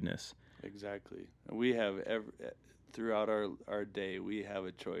that goodness. Exactly. And we have throughout our day, we have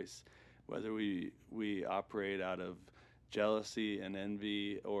a choice whether we operate out of jealousy and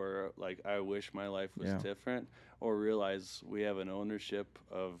envy, or like, I wish my life was different, or realize we have an ownership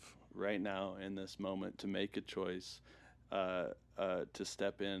of right now in this moment to make a choice, to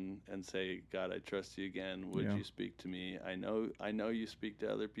step in and say, God, I trust you again. Would you speak to me? I know you speak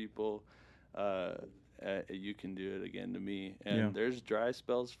to other people. You can do it again to me. And there's dry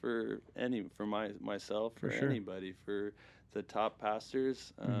spells for myself, for sure. anybody, for the top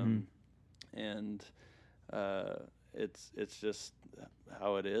pastors. And it's just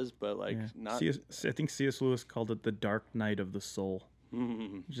how it is, but like not. I think C.S. Lewis called it the dark night of the soul.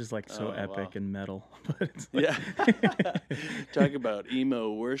 Which is like so epic and metal. But it's like talk about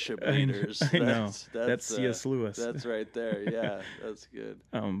emo worship leaders. I know. That's C.S. Lewis. That's right there. Yeah, that's good.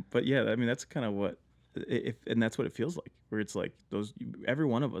 But yeah, I mean, that's kind of what, and that's what it feels like, where it's like every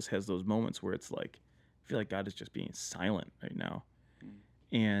one of us has those moments where it's like, I feel like God is just being silent right now.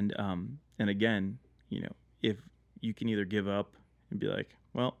 And again, if you can either give up and be like,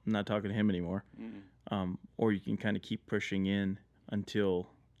 well, I'm not talking to him anymore, or you can kind of keep pushing in until,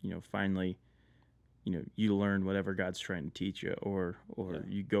 finally, you learn whatever God's trying to teach you, or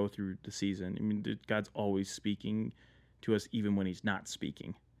you go through the season. I mean, God's always speaking to us, even when he's not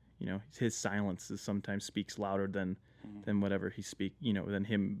speaking. His silence sometimes speaks louder than whatever he than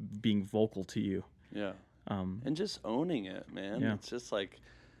him being vocal to you. Yeah. And just owning it, man. Yeah. It's just like,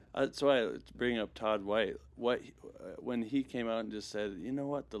 that's why I bring up Todd White. When he came out and just said, you know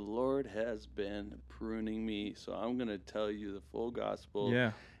what, the Lord has been pruning me, so I'm going to tell you the full gospel.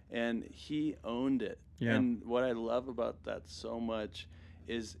 Yeah. And he owned it. Yeah. And what I love about that so much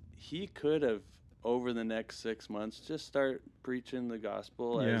is he could have, over the next 6 months, just start preaching the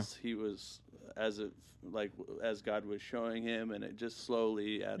gospel as he was, as God was showing him, and it just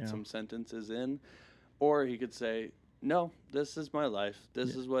slowly add some sentences in. Or he could say, no, this is my life.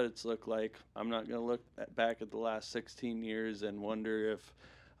 This is what it's looked like. I'm not going to look back at the last 16 years and wonder if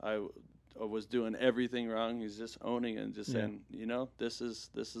I was doing everything wrong. He's just owning it and just saying, this is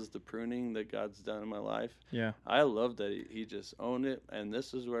the pruning that God's done in my life. Yeah. I love that he just owned it, and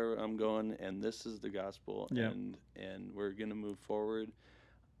this is where I'm going, and this is the gospel, and we're going to move forward.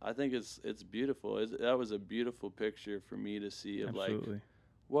 I think it's beautiful. That was a beautiful picture for me to see of Absolutely. Like,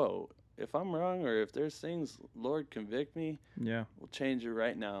 whoa, if I'm wrong or if there's things, Lord, convict me. Yeah. We'll change it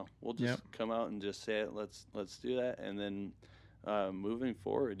right now. We'll just come out and just say it. Let's do that. And then moving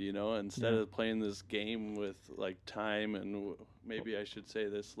forward, instead of playing this game with like time and maybe I should say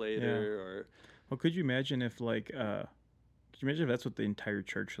this later or. Well, could you imagine if if that's what the entire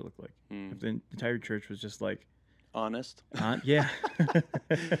church would look like? If the entire church was just like honest. Yeah.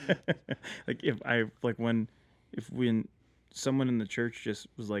 When someone in the church just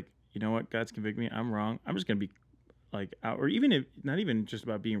was like, you know what, God's convicted me, I'm wrong, I'm just going to be like out. Or even if, not even just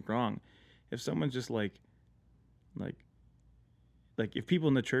about being wrong, if someone's just like if people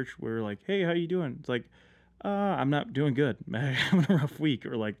in the church were like, hey, how you doing? It's like, I'm not doing good. I'm having a rough week.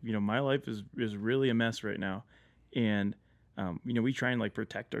 Or like, my life is really a mess right now. And, we try and like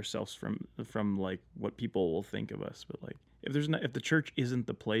protect ourselves from like what people will think of us. But like, if the church isn't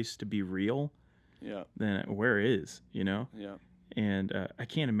the place to be real, then where is, Yeah. And I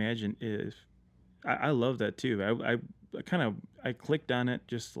can't imagine if I love that too. I clicked on it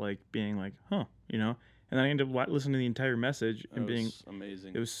just like being like, huh, and then I ended up listening to the entire message and being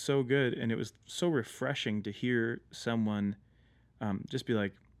amazing. It was so good, and it was so refreshing to hear someone just be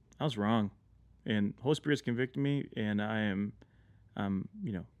like, I was wrong, and Holy Spirit's convicted me, and I am, I'm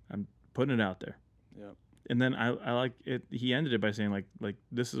putting it out there. Yeah. And then I like it. He ended it by saying like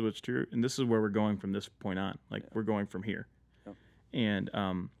this is what's true, and this is where we're going from this point on. Like we're going from here. And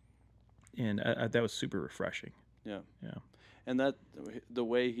that was super refreshing. Yeah. And that the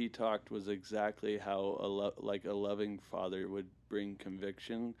way he talked was exactly how a loving father would bring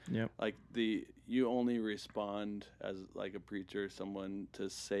conviction. Yep. Like you only respond as like a preacher, someone to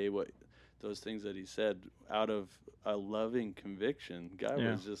say those things that he said out of a loving conviction. God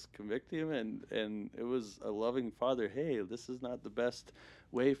was just convicting him, and it was a loving father. Hey, this is not the best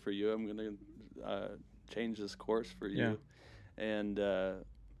way for you. I'm going to change this course for you. Yeah. And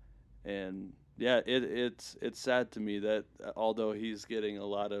it's sad to me that although he's getting a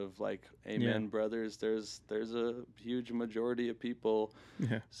lot of like amen brothers, there's a huge majority of people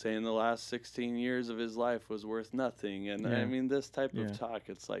saying the last 16 years of his life was worth nothing. And I mean, this type of talk,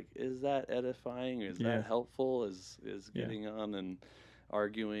 it's like, is that edifying? Is that helpful? Is getting on and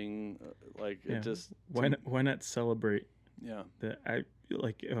arguing it just why not celebrate what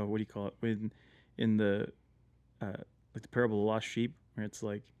do you call it when in the like the parable of the lost sheep, where it's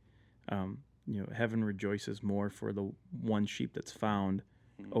like, heaven rejoices more for the one sheep that's found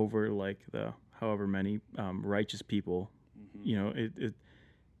over like the however many righteous people.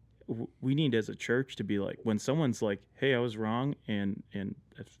 we need as a church to be like, when someone's like, hey, I was wrong and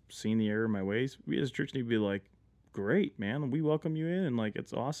I've seen the error in my ways, we as a church need to be like, great, man, we welcome you in, and like,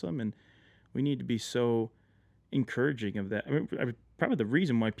 it's awesome. And we need to be so encouraging of that. I mean, probably the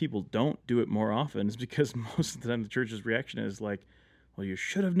reason why people don't do it more often is because most of the time the church's reaction is like, well, you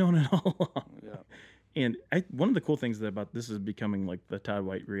should have known it all along. Yeah. And one of the cool things about this is becoming like the Todd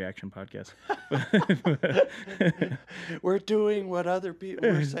White reaction podcast. We're doing what other people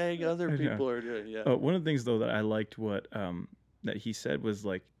are saying other people are doing. Yeah. One of the things though that I liked what that he said was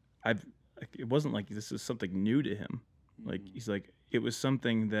like, it wasn't like this is something new to him. Like he's like, it was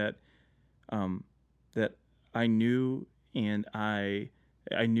something that that I knew, and I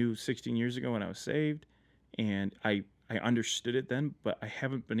knew 16 years ago when I was saved, and I understood it then, but I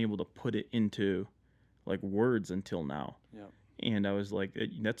haven't been able to put it into like words until now. Yeah. And I was like,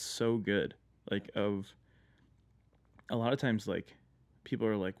 that's so good. Like, of a lot of times, like, people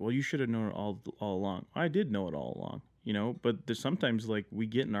are like, well, you should have known it all along. I did know it all along, you know, but there's sometimes like we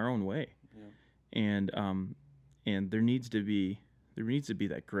get in our own way. Yeah. And there needs to be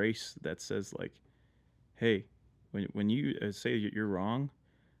that grace that says like, hey, when you say you're wrong,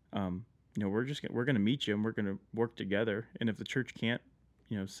 you know, we're going to meet you and we're going to work together. And if the church can't,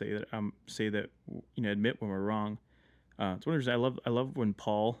 you know, say that, you know, admit when we're wrong. It's one of the reasons I love when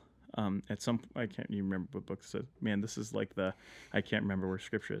Paul, at some, I can't even remember what book said, man, this is like I can't remember where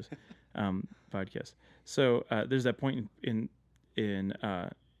scripture is, podcast. So, there's that point in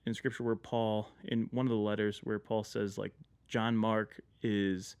scripture where Paul, in one of the letters where Paul says like, John Mark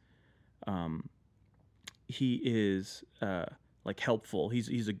is, he is, like helpful.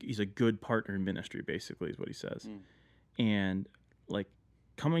 He's a good partner in ministry, basically, is what he says. And like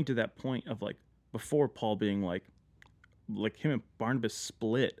coming to that point of like, before Paul being like him and Barnabas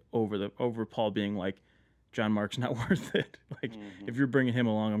split over Paul being like, John Mark's not worth it. Like, if you're bringing him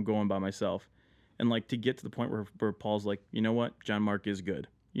along, I'm going by myself. And like to get to the point where Paul's like, you know what, John Mark is good,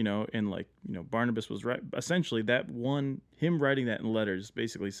 you know, and like, you know, Barnabas was right. Essentially, him writing that in letters,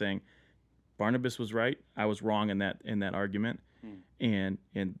 basically saying, Barnabas was right, I was wrong in that argument, and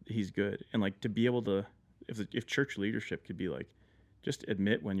he's good. And like to be able to, if church leadership could be like, just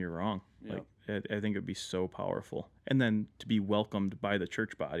admit when you're wrong. Yeah. Like I think it would be so powerful. And then to be welcomed by the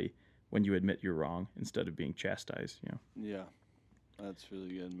church body when you admit you're wrong instead of being chastised, you know. Yeah. That's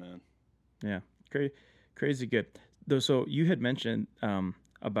really good, man. Yeah. Crazy good. Though, so you had mentioned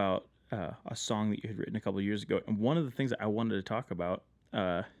about a song that you had written a couple of years ago, and one of the things that I wanted to talk about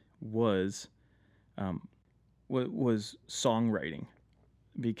was songwriting,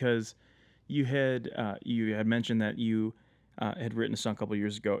 because you had mentioned that you had written a song a couple of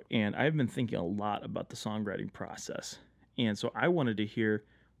years ago, and I've been thinking a lot about the songwriting process, and so I wanted to hear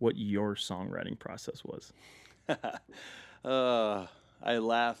what your songwriting process was. I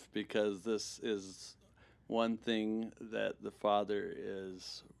laugh because this is one thing that the Father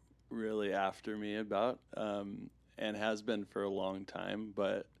is really after me about, and has been for a long time,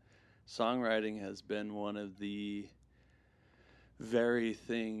 but songwriting has been one of the very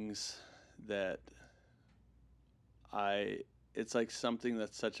things that it's like something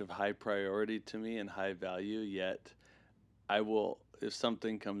that's such a high priority to me and high value, yet I will, if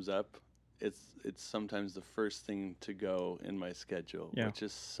something comes up, it's sometimes the first thing to go in my schedule, which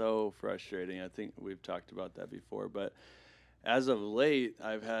is so frustrating. I think we've talked about that before, but as of late,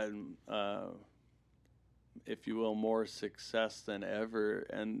 I've had, if you will, more success than ever,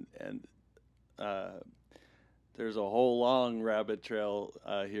 and there's a whole long rabbit trail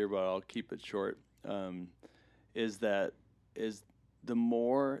here, but I'll keep it short. Is the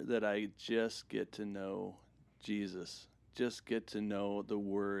more that I just get to know Jesus, just get to know the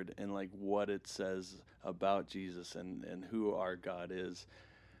Word and like what it says about Jesus and who our God is,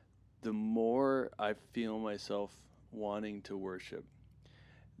 the more I feel myself wanting to worship.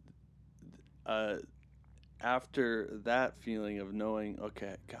 After that feeling of knowing,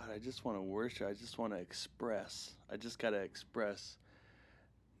 okay, God, I just want to worship, I just want to express, I just got to express.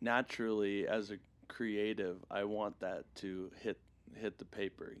 Naturally, as a creative, I want that to hit the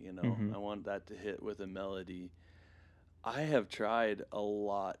paper, you know. I want that to hit with a melody. I have tried a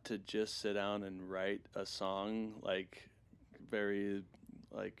lot to just sit down and write a song, like very,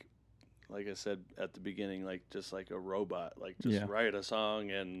 like I said at the beginning, like just like a robot, like just write a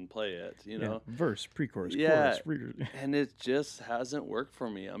song and play it, you know. Verse, pre-chorus, chorus. Reader. And it just hasn't worked for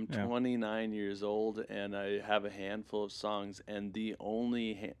me. I'm 29 years old and I have a handful of songs, and the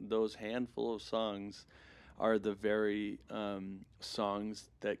only those handful of songs are the very songs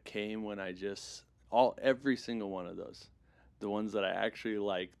that came when I just every single one of those, the ones that I actually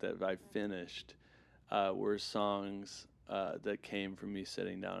liked that I finished, were songs that came from me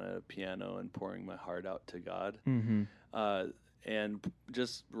sitting down at a piano and pouring my heart out to God. Mm-hmm. And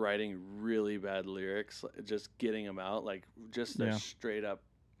just writing really bad lyrics, just getting them out, like just a straight up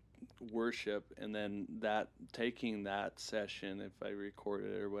worship, and then taking that session, if I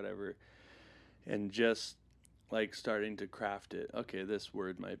recorded it or whatever, and just like starting to craft it. Okay, this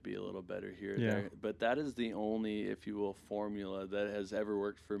word might be a little better here or there, but that is the only, if you will, formula that has ever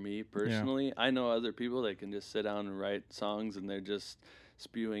worked for me personally. Yeah. I know other people that can just sit down and write songs and they're just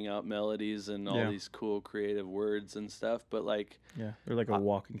spewing out melodies and all these cool creative words and stuff, but like they're like a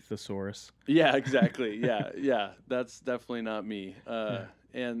walking thesaurus. Yeah, exactly. yeah, that's definitely not me.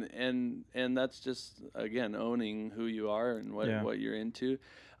 And that's just, again, owning who you are and what you're into.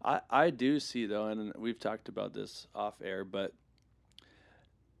 I do see, though, and we've talked about this off air, but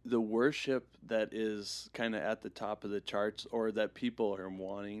the worship that is kind of at the top of the charts, or that people are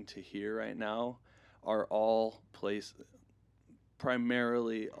wanting to hear right now, are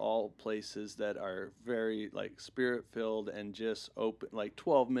primarily all places that are very like spirit filled and just open, like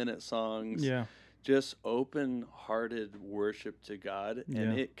 12-minute songs. Yeah. Just open-hearted worship to God,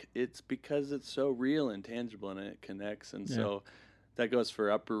 and it's because it's so real and tangible, and it connects, and so that goes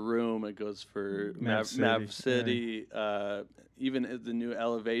for Upper Room, it goes for Mav City, even the new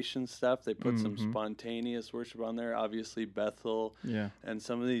Elevation stuff. They put some spontaneous worship on there. Obviously Bethel, and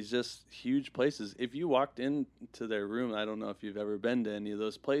some of these just huge places. If you walked into their room, I don't know if you've ever been to any of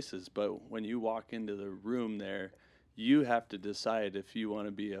those places, but when you walk into the room there, you have to decide if you want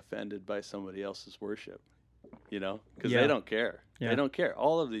to be offended by somebody else's worship, because they don't care. They don't care.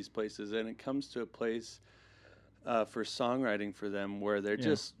 All of these places, and it comes to a place for songwriting for them where they're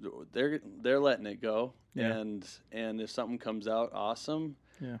just they're letting it go, and if something comes out, awesome.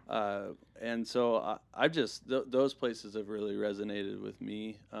 And so I just those places have really resonated with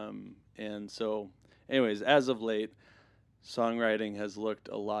me. And so, anyways, as of late, songwriting has looked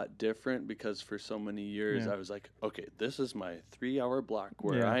a lot different, because for so many years I was like, okay, this is my 3-hour block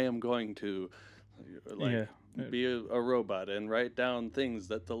where I am going to be a robot and write down things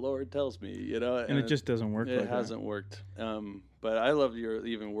that the Lord tells me, and it just doesn't work. It hasn't worked. But I love your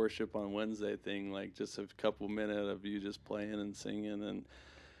even worship on Wednesday thing, like just a couple minutes of you just playing and singing, and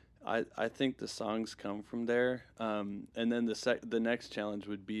I think the songs come from there. And then the next challenge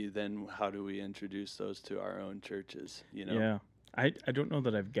would be, then how do we introduce those to our own churches? Yeah, I don't know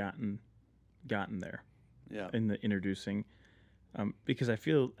that I've gotten there. In the introducing, because I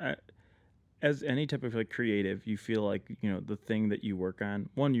feel as any type of like creative, you feel like the thing that you work on.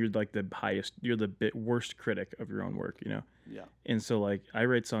 One, you're like you're the worst critic of your own work. Yeah. And so like I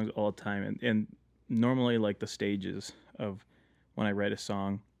write songs all the time, and normally like the stages of when I write a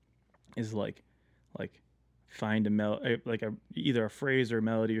song is like find either a phrase or a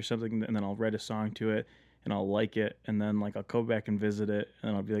melody or something, and then I'll write a song to it, and I'll like it, and then like I'll go back and visit it,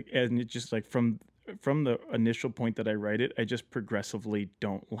 and I'll be like, and it's just like from the initial point that I write it, I just progressively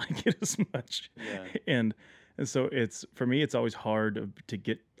don't like it as much. And so it's, for me, it's always hard to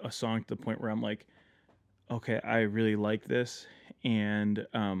get a song to the point where I'm like, okay, I really like this, and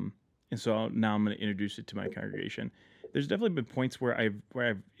so now I'm going to introduce it to my congregation. There's definitely been points where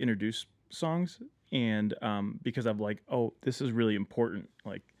I've introduced songs, and because I'm like, oh, this is really important,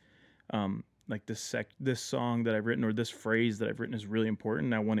 like this song that I've written, or this phrase that I've written, is really important,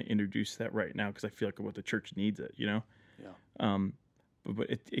 and I want to introduce that right now because I feel like what the church needs it, but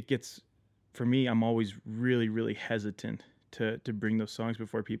it gets, for me, I'm always really, really hesitant to bring those songs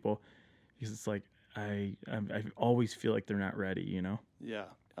before people, because it's like I always feel like they're not ready, Yeah,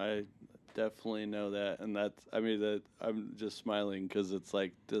 I definitely know that, and I'm just smiling because it's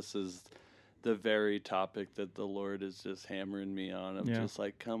like this is the very topic that the Lord is just hammering me on. I'm just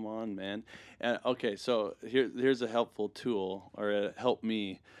like, come on, man. And okay, so here's a helpful tool, or help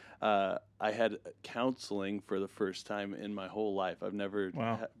me. I had counseling for the first time in my whole life. I've never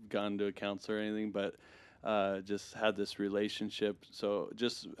gone to a counselor or anything, but just had this relationship. So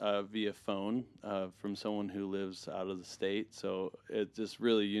just via phone from someone who lives out of the state. So it's just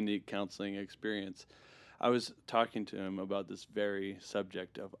really unique counseling experience. I was talking to him about this very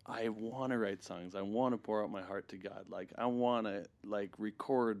subject of, I want to write songs. I want to pour out my heart to God. Like, I want to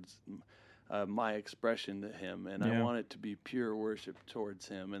record my expression to him, and I want it to be pure worship towards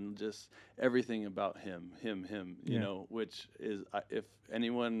him, and just everything about him, which is, if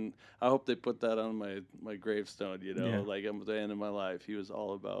anyone, I hope they put that on my gravestone, like at the end of my life, he was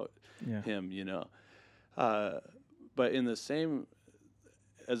all about him, but in the same,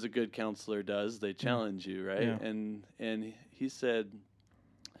 as a good counselor does, they challenge you, right? Yeah. And he said,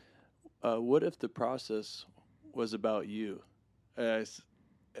 what if the process was about you?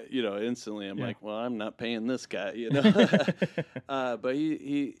 instantly I'm Yeah. like, well, I'm not paying this guy, But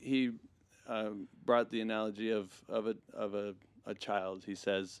he brought the analogy of a child. He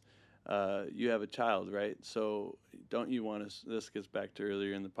says, you have a child, right? So don't you want to, this gets back to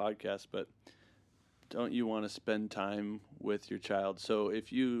earlier in the podcast, but don't you want to spend time with your child? So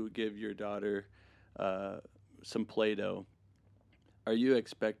if you give your daughter some Play-Doh, are you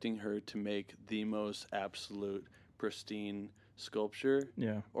expecting her to make the most absolute pristine sculpture?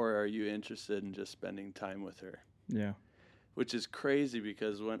 Yeah. Or are you interested in just spending time with her? Yeah. Which is crazy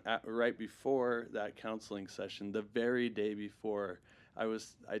because right before that counseling session, the very day before,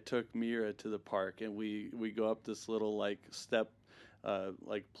 I took Mira to the park, and we go up this little like step,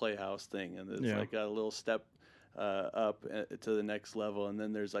 like playhouse thing, and it's like a little step up to the next level, and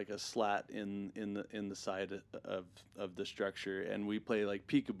then there's like a slat in the side of the structure, and we play like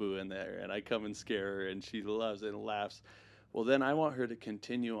peekaboo in there, and I come and scare her, and she loves it and laughs. Well, then I want her to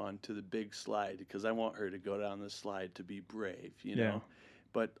continue on to the big slide because I want her to go down the slide to be brave, know.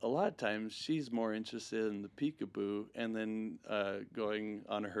 But a lot of times she's more interested in the peekaboo and then going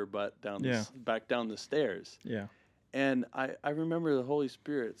on her butt down back down the stairs. Yeah. And I remember the Holy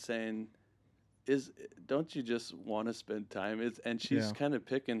Spirit saying, don't you just want to spend time? And she's kind of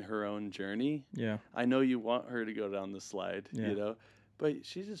picking her own journey. Yeah. I know you want her to go down the slide, but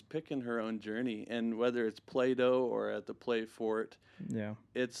she's just picking her own journey. And whether it's Play-Doh or at the Play Fort,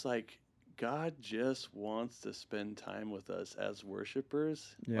 it's like God just wants to spend time with us as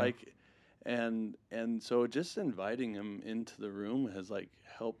worshipers. Yeah. And so just inviting him into the room has like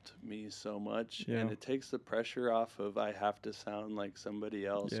helped me so much. Yeah. And it takes the pressure off of I have to sound like somebody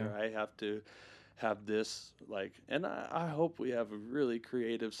else or I have to have this and I hope we have really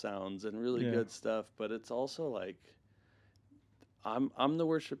creative sounds and really good stuff, but it's also like I'm the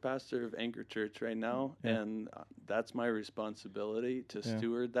worship pastor of Anchor Church right now, and that's my responsibility to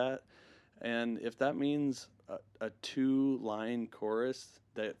steward that. And if that means a 2-line chorus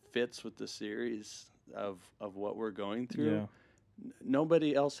that fits with the series of what we're going through,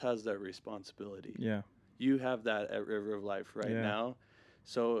 nobody else has that responsibility. Yeah. You have that at River of Life right now.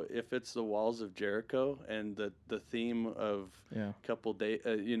 So if it's the walls of Jericho and the theme of couple days,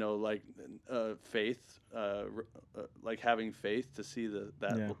 faith, like having faith to see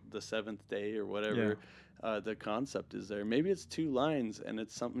the seventh day or whatever, the concept is there. Maybe it's 2 lines and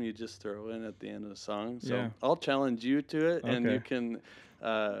it's something you just throw in at the end of the song. So I'll challenge you to it, and you can.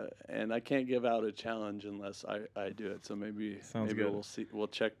 And I can't give out a challenge unless I do it. So maybe good. we'll see. We'll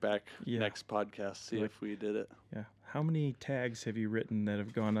check back next podcast, see if we did it. Yeah. How many tags have you written that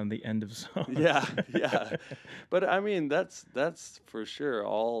have gone on the end of songs? Yeah. But I mean, that's for sure.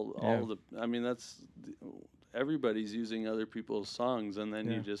 Everybody's using other people's songs, and then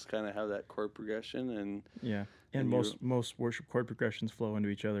you just kind of have that chord progression and. And most worship chord progressions flow into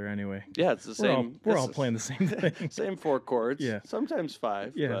each other anyway. Yeah, it's the same. We're all playing the same thing. Same 4 chords. Yeah. Sometimes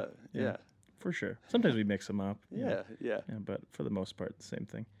 5. Yeah. But For sure. Sometimes we mix them up. Yeah. But for the most part, the same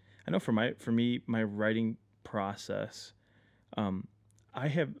thing. I know for me, my writing process, I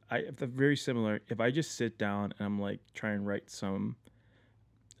have the very similar. If I just sit down and I'm like try and write some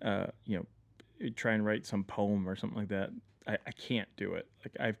poem or something like that, I can't do it.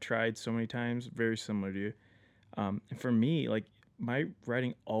 Like I've tried so many times, very similar to you. And for me, like my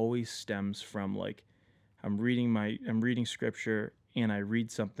writing always stems from like I'm reading scripture and I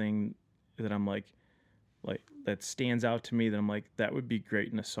read something that I'm like that stands out to me that I'm like that would be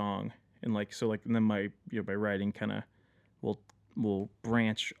great in a song, and then my my writing kind of will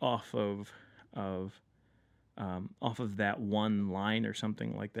branch off of that one line or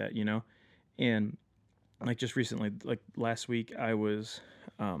something like that, and like just recently, like last week, I was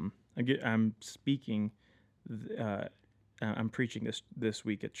I'm speaking. I'm preaching this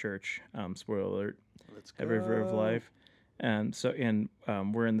week at church. Spoiler alert! At River of Life, and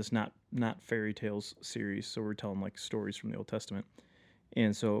we're in this not fairy tales series, so we're telling like stories from the Old Testament.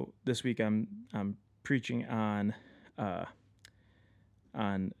 And so this week I'm preaching on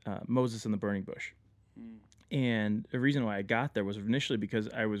Moses and the burning bush. And the reason why I got there was initially because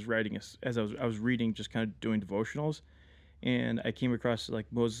I was writing as I was reading, just kind of doing devotionals, and I came across like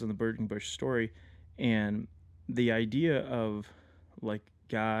Moses and the burning bush story. And the idea of like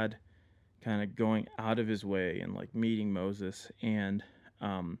God kind of going out of his way and like meeting Moses and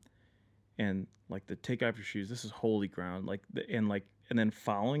like the take off your shoes, this is holy ground, and then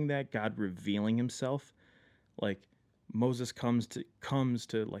following that, God revealing himself, like Moses comes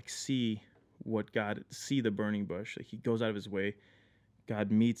to like see the burning bush, like he goes out of his way,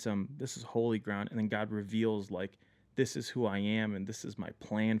 God meets him, this is holy ground, and then God reveals like this is who I am, and this is my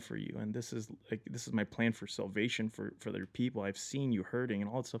plan for you, and this is my plan for salvation for their people. I've seen you hurting and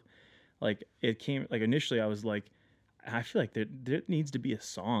all that stuff. Like, it came, like, initially I was like, I feel like there needs to be a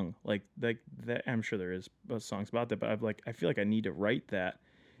song like that. I'm sure there is songs about that, but I feel like I need to write that.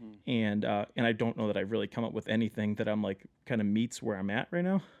 And I don't know that I've really come up with anything that I'm like kind of meets where I'm at right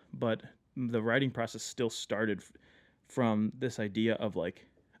now. But the writing process still started from this idea of like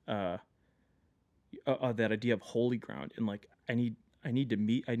that idea of holy ground, and like I need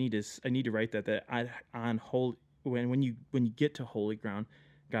to write when you get to holy ground,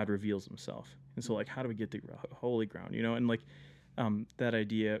 God reveals himself. And so, like, how do we get to holy ground, and like that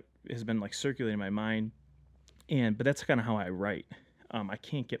idea has been like circulating in my mind, but that's kind of how I write. I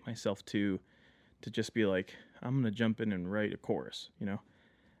can't get myself to just be like, I'm gonna jump in and write a chorus,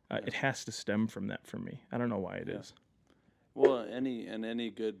 It has to stem from that for me. I don't know why it is. Well, any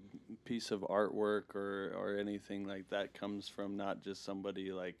good piece of artwork or anything like that comes from not just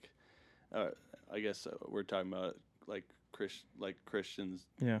somebody like, I guess we're talking about like Christians,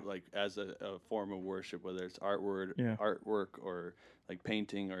 like as a form of worship, whether it's artwork or like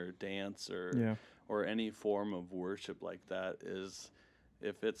painting or dance or any form of worship like that, is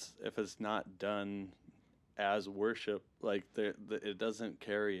if it's not done as worship, like it doesn't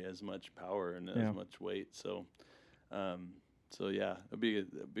carry as much power and as much weight. So it'd be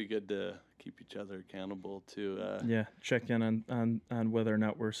good to keep each other accountable to check in on whether or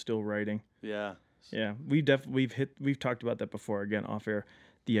not we're still writing. Yeah, we've talked about that before, again off air,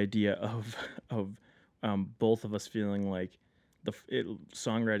 the idea of both of us feeling like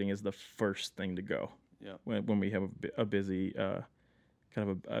songwriting is the first thing to go. Yeah. When we have a busy kind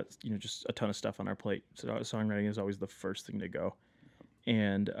of just a ton of stuff on our plate, so songwriting is always the first thing to go,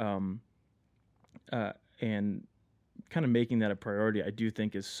 and kind of making that a priority, I do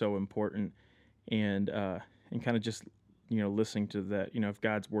think is so important, and kind of just listening to that, if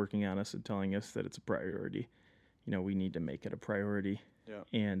God's working on us and telling us that it's a priority, we need to make it a priority. Yeah.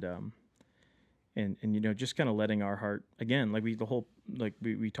 And just kind of letting our heart, again, like we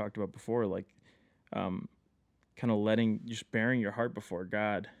talked about before, like kind of just bearing your heart before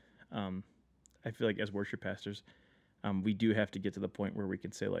God. I feel like as worship pastors, we do have to get to the point where we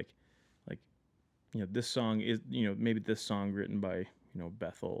can say like this song is, maybe this song written by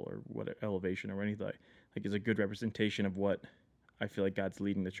Bethel or what Elevation or anything like is a good representation of what I feel like God's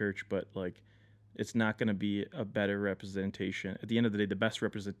leading the church, but like it's not going to be a better representation. At the end of the day, the best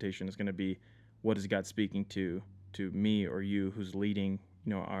representation is going to be what is God speaking to me or you who's leading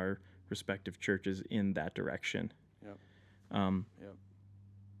our respective churches in that direction.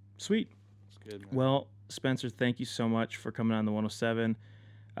 Sweet. That's good, man. Well, Spencer, thank you so much for coming on the 107.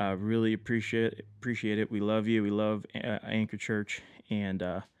 Really appreciate it. We love you. We love Anchor Church, and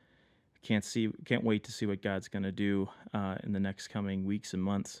can't wait to see what God's going to do in the next coming weeks and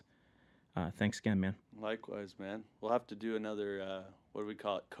months. Thanks again, man. Likewise, man. We'll have to do another, what do we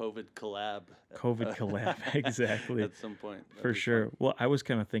call it? COVID collab. COVID collab, exactly. At some point. For sure. Fun. Well, I was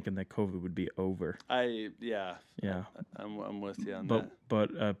kind of thinking that COVID would be over. Yeah. I'm with you on that.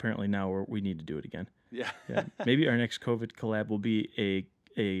 But apparently now we need to do it again. Yeah. Maybe our next COVID collab will be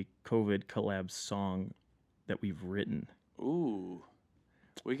a COVID collab song that we've written. Ooh.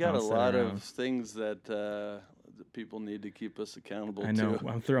 We got a lot of things that people need to keep us accountable to. I know.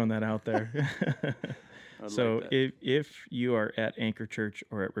 I'm throwing that out there. So like if you are at Anchor Church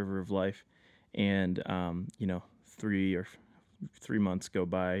or at River of Life, and 3 months go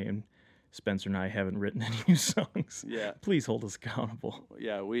by and Spencer and I haven't written any new songs, please hold us accountable.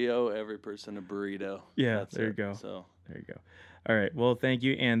 Yeah, we owe every person a burrito. Yeah, there you go. So there you go. All right. Well, thank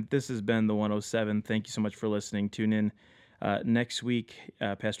you. And this has been the 107. Thank you so much for listening. Tune in next week.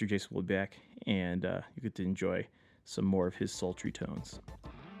 Pastor Jason will be back, and you get to enjoy some more of his sultry tones.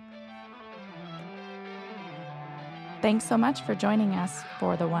 Thanks so much for joining us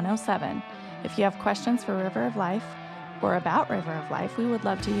for the 107. If you have questions for River of Life or about River of Life, we would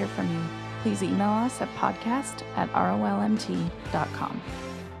love to hear from you. Please email us at podcast@rolmt.com.